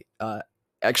what I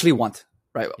actually want,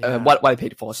 right? What I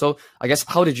paid for? So I guess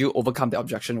how did you overcome the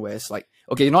objection where it's like,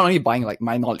 okay, you're not only buying like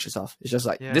my knowledge itself, it's just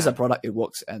like this is a product, it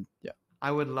works, and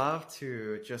I would love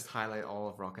to just highlight all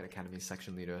of Rocket Academy's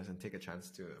section leaders and take a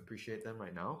chance to appreciate them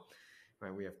right now.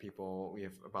 Right, we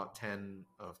have about 10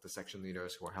 of the section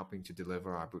leaders who are helping to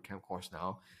deliver our bootcamp course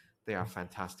now. They are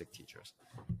fantastic teachers.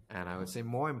 And I would say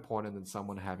more important than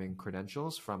someone having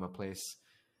credentials from a place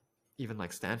even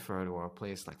like Stanford or a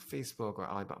place like Facebook or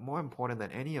Alibaba, more important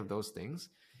than any of those things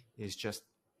is just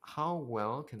how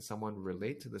well can someone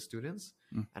relate to the students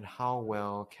and how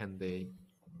well can they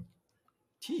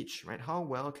teach, right? How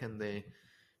well can they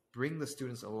bring the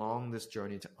students along this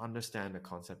journey to understand the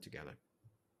concept together?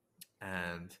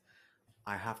 And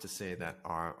I have to say that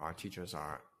our teachers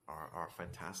are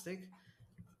fantastic.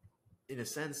 In a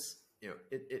sense, you know,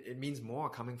 it means more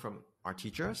coming from our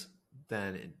teachers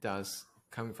than it does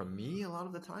coming from me a lot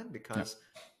of the time, because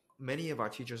many of our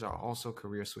teachers are also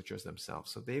career switchers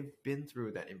themselves. So they've been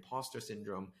through that imposter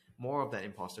syndrome, more of that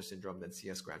imposter syndrome than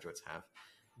CS graduates have.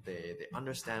 They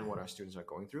understand what our students are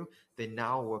going through. They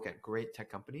now work at great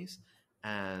tech companies,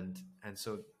 and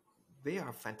so they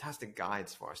are fantastic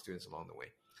guides for our students along the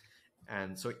way.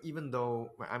 And so even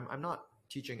though I'm not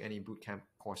teaching any bootcamp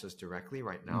courses directly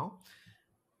right now,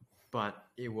 but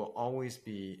it will always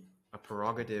be a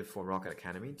prerogative for Rocket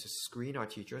Academy to screen our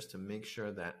teachers to make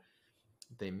sure that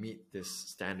they meet this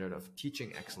standard of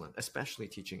teaching excellence, especially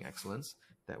teaching excellence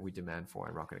that we demand for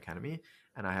at Rocket Academy.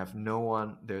 And I have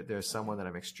there's someone that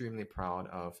I'm extremely proud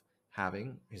of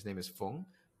having. His name is Feng,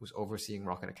 who's overseeing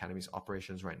Rocket Academy's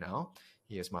operations right now.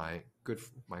 He is my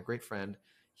great friend.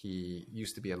 He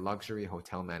used to be a luxury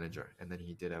hotel manager, and then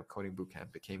he did a coding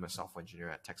bootcamp, became a software engineer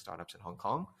at tech startups in Hong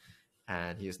Kong,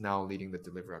 and he is now leading the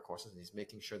delivery of courses. And he's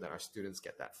making sure that our students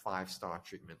get that 5-star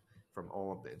treatment from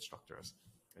all of the instructors.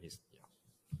 And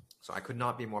so I could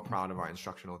not be more proud of our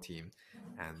instructional team,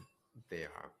 and they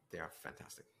are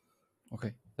fantastic.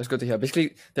 Okay, that's good to hear.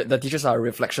 Basically, the teachers are a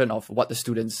reflection of what the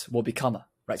students will become,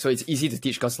 right? So it's easy to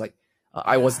teach because, like,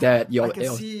 I was there at your. I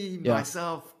can see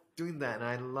myself doing that, and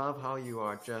I love how you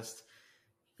are just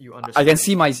you understand. I can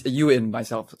see you in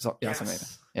myself. So yeah, yes. something like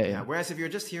that. Yeah. Whereas if you're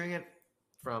just hearing it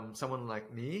from someone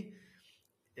like me,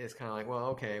 it's kind of like, well,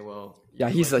 okay, well. Yeah,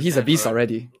 he's a beast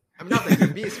already. I'm not that he's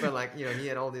a beast, but like, he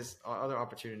had all these other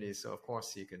opportunities, so of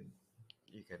course you can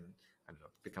I don't know,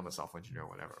 become a software engineer or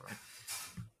whatever, right?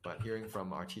 But hearing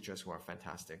from our teachers who are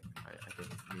fantastic, I think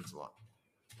means a lot.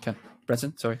 Okay,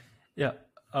 Branson, sorry. Yeah.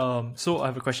 So I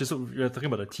have a question. So you're talking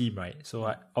about the team, right?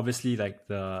 So obviously, like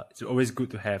it's always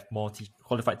good to have more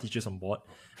qualified teachers on board.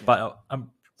 But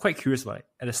I'm quite curious about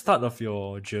at the start of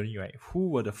your journey, right? Who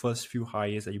were the first few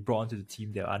hires that you brought onto the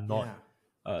team that are not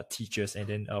teachers, and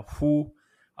then who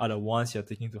are the ones you're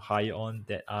thinking to hire on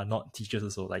that are not teachers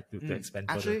also, like to expand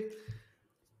further? Actually,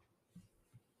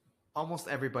 almost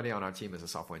everybody on our team is a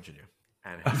software engineer.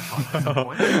 And at some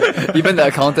point. Even the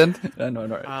accountant? No.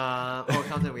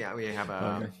 Accountant, we have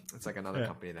it's like another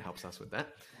company that helps us with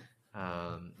that. We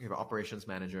have an operations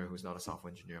manager who's not a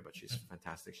software engineer, but she's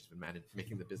fantastic. She's been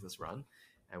making the business run.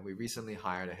 And we recently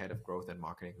hired a head of growth and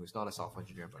marketing who's not a software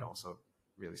engineer, but also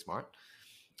really smart.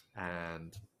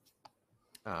 And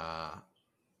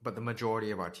but the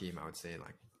majority of our team, I would say,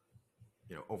 like,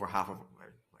 over half of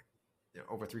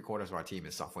over 3/4 of our team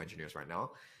is software engineers right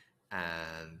now.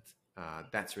 And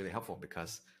that's really helpful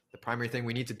because the primary thing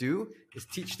we need to do is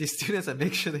teach these students and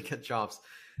make sure they get jobs.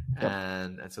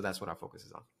 And so that's what our focus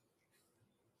is on.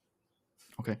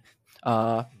 Okay.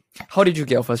 How did you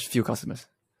get your first few customers?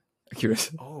 I'm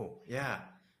curious. Oh, yeah.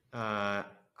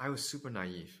 I was super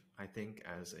naive. I think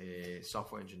as a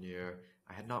software engineer,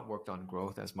 I had not worked on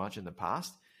growth as much in the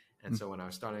past. And so when I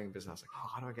was starting a business, I was like,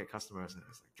 how do I get customers? And I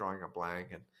was like drawing a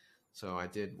blank. And so I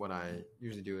did what I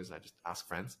usually do is I just ask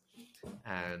friends.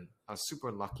 And I was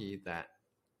super lucky that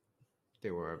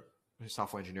there were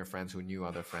software engineer friends who knew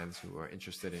other friends who were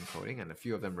interested in coding. And a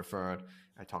few of them referred.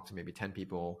 I talked to maybe 10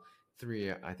 people.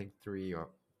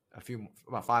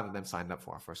 About 5 of them signed up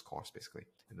for our first course, basically.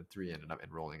 And then 3 ended up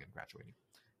enrolling and graduating.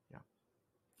 Yeah.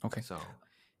 Okay. So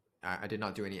I did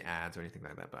not do any ads or anything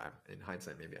like that, but in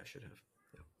hindsight, maybe I should have.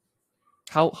 Yeah.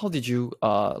 How did you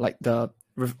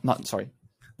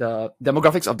the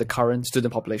demographics of the current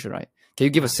student population, right? Can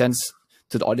you give a sense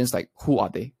to the audience, like, who are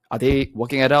they? Are they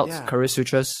working adults, career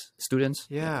switchers, students?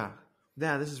 Yeah,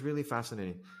 this is really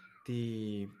fascinating.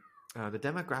 The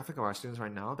demographic of our students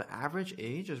right now, the average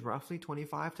age is roughly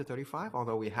 25 to 35,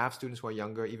 although we have students who are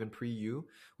younger, even pre-U.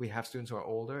 We have students who are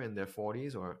older in their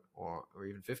 40s or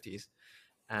even 50s.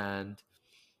 And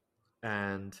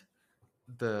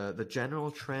the general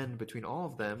trend between all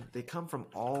of them, they come from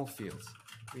all fields.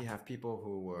 We have people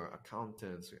who were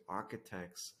accountants,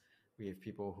 architects. We have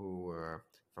people who were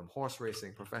from horse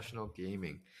racing, professional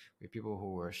gaming. We have people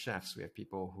who were chefs. We have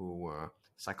people who were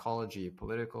psychology,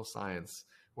 political science,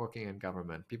 working in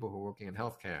government, people who are working in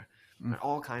healthcare,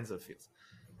 all kinds of fields.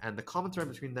 And the common thread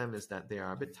between them is that they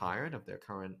are a bit tired of their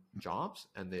current jobs,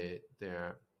 and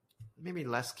they're maybe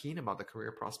less keen about the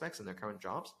career prospects in their current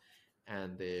jobs.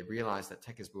 And they realize that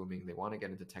tech is booming. They want to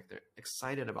get into tech. They're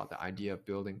excited about the idea of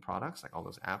building products, like all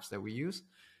those apps that we use.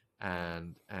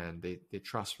 And they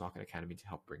trust Rocket Academy to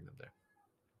help bring them there.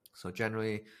 So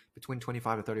generally between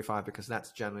 25 to 35, because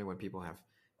that's generally when people have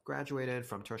graduated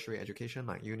from tertiary education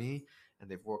like uni, and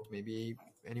they've worked maybe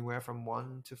anywhere from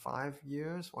 1 to 5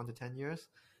 years, 1 to 10 years.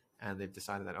 And they've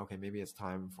decided that, okay, maybe it's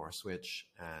time for a switch.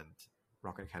 And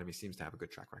Rocket Academy seems to have a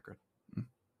good track record.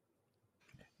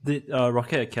 Did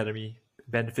Rocket Academy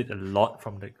benefit a lot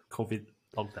from the COVID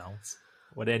lockdowns?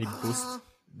 Were there any boosts?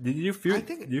 Did you feel that?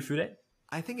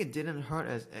 I think it didn't hurt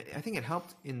I think it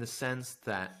helped in the sense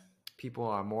that people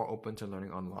are more open to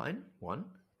learning online, 1,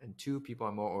 and 2, people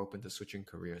are more open to switching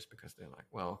careers because they're like,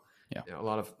 well, a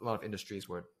lot of industries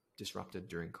were disrupted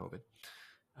during COVID.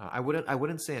 I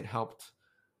wouldn't say it helped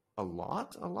a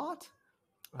lot,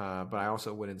 but I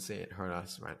also wouldn't say it hurt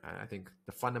us, right? I think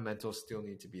the fundamentals still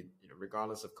need to be,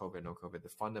 regardless of COVID, no COVID, the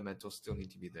fundamentals still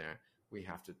need to be there. We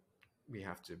have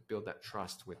to build that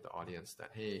trust with the audience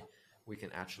that, hey, we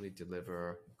can actually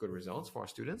deliver good results for our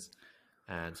students.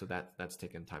 And so that's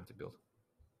taken time to build.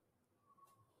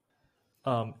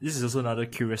 This is also another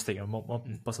curious thing, a more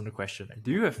personal question.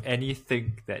 Do you have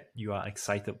anything that you are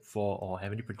excited for, or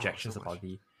have any projections about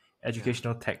the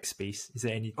educational tech space. Is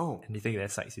there anything that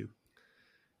excites you?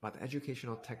 But the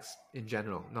educational text in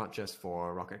general, not just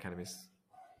for Rocket Academy's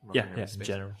Yeah, in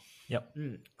general. Yep.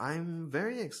 I'm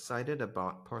very excited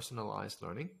about personalized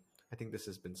learning. I think this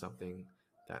has been something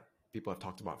that people have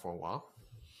talked about for a while.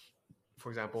 For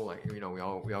example, like we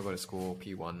all go to school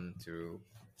P1 to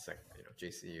Sec,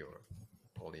 JC or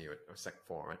Poly or Sec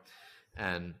 4,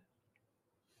 right?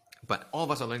 But all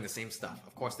of us are learning the same stuff.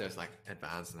 Of course, there's like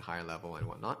advanced and higher level and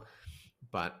whatnot.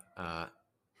 But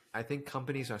I think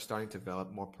companies are starting to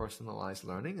develop more personalized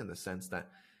learning in the sense that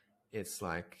it's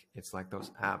like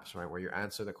those apps, right, where you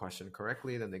answer the question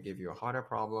correctly, then they give you a harder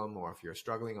problem, or if you're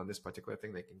struggling on this particular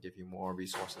thing, they can give you more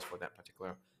resources for that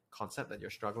particular concept that you're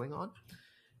struggling on.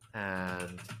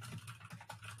 And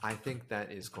I think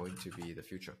that is going to be the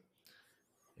future.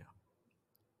 Yeah.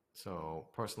 So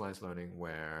personalized learning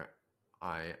where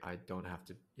I don't have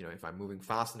to, if I'm moving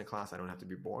fast in the class, I don't have to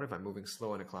be bored. If I'm moving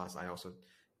slow in a class, I also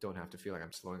don't have to feel like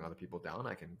I'm slowing other people down.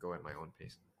 I can go at my own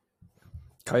pace.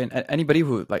 Kayan, anybody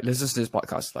who like listens to this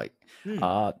podcast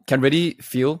can really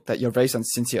feel that you're very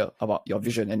sincere about your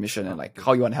vision and mission and like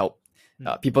how you want to help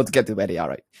people to get to where they are,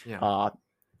 right? Yeah.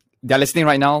 They're listening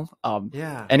right now.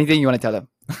 Anything you want to tell them?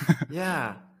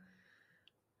 Yeah.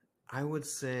 I would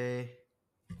say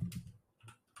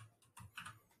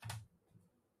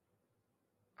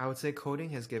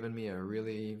coding has given me a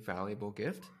really valuable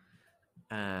gift.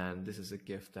 And this is a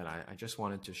gift that I just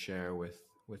wanted to share with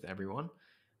everyone,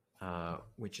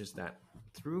 which is that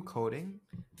through coding,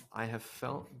 I have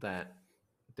felt that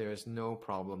there's no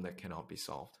problem that cannot be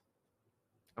solved.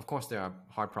 Of course, there are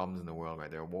hard problems in the world, right?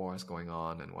 There are wars going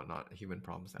on and whatnot, human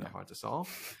problems that are hard to solve.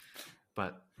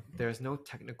 But there's no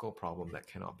technical problem that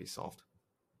cannot be solved.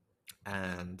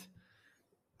 And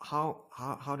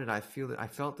how did I feel that? I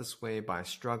felt this way by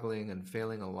struggling and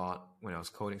failing a lot when I was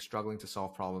coding, struggling to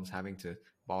solve problems, having to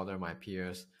bother my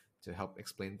peers to help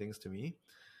explain things to me.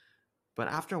 But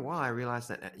after a while, I realized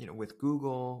that with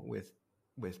Google, with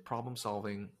problem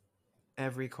solving,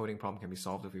 every coding problem can be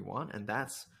solved if we want, and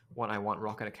that's what I want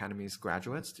Rocket Academy's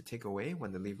graduates to take away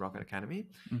when they leave Rocket Academy,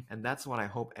 and that's what I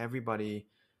hope everybody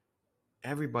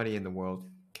in the world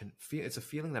can feel. It's a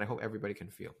feeling that I hope everybody can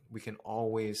feel. We can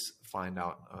always find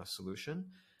out a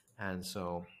solution. And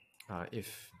so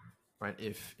if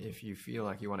you feel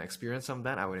like you want to experience some of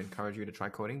that, I would encourage you to try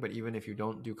coding. But even if you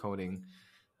don't do coding,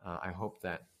 I hope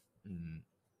that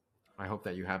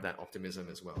you have that optimism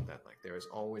as well, that like there is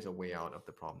always a way out of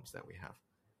the problems that we have.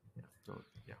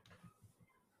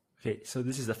 Okay, so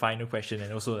this is the final question,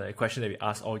 and also a question that we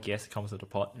ask all guests that comes to the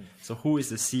pod. So who is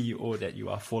the CEO that you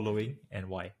are following and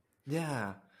why?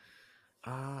 Yeah.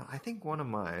 I think one of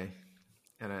my,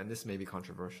 and this may be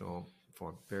controversial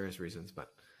for various reasons, but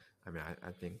I mean,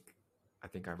 I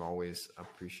think I've always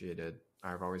appreciated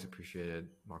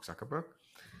Mark Zuckerberg.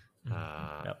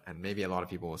 And maybe a lot of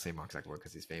people will say Mark Zuckerberg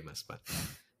because he's famous, but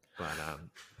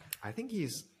I think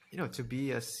he's, to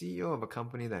be a CEO of a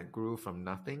company that grew from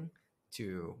nothing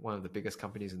to one of the biggest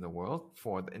companies in the world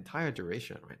for the entire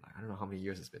duration, right? I don't know how many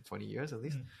years it's been, 20 years at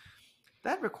least.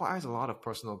 That requires a lot of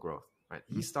personal growth, right?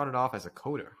 He started off as a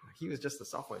coder. He was just a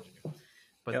software engineer.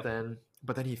 But then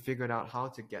he figured out how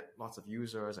to get lots of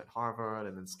users at Harvard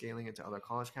and then scaling into other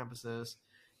college campuses.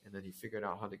 And then he figured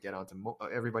out how to get onto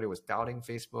everybody was doubting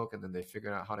Facebook, and then they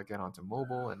figured out how to get onto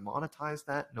mobile and monetize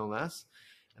that, no less.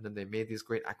 And then they made these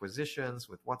great acquisitions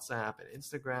with WhatsApp and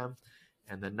Instagram.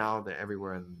 And then now they're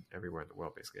everywhere in the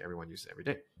world, basically. Everyone uses it every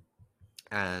day.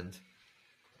 And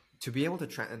to be able to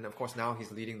and of course now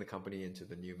he's leading the company into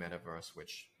the new metaverse,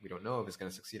 which we don't know if it's going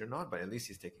to succeed or not, but at least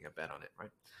he's taking a bet on it, right?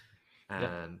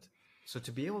 And so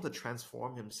to be able to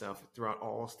transform himself throughout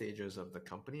all stages of the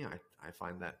company, I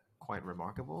find that quite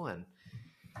remarkable. And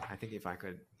I think if I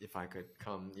could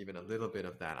come even a little bit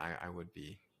of that, I would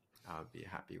be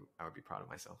happy. I would be proud of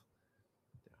myself.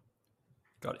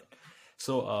 Got it.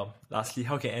 So lastly,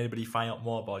 how can anybody find out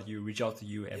more about you, reach out to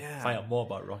you, and find out more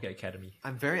about Rocket Academy?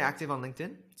 I'm very active on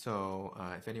LinkedIn. So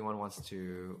if anyone wants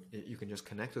to, you can just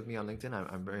connect with me on LinkedIn.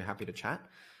 I'm very happy to chat.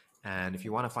 And if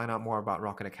you want to find out more about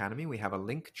Rocket Academy, we have a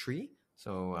link tree.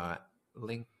 So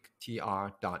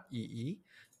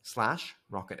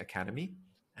linktr.ee/Rocket Academy.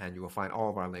 And you will find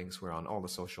all of our links. We're on all the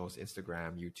socials,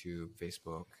 Instagram, YouTube,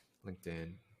 Facebook,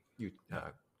 LinkedIn,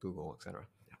 Google, etc.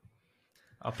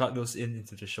 I'll plug those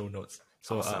into the show notes.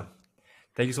 So awesome.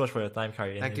 Thank you so much for your time,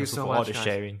 Kari. Thank you so for much all the guys.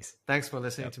 sharings. Thanks for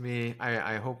listening to me.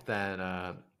 I hope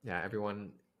that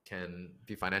everyone can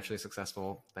be financially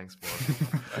successful. Thanks for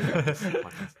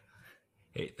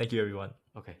Hey, thank you everyone.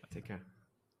 Okay, take care.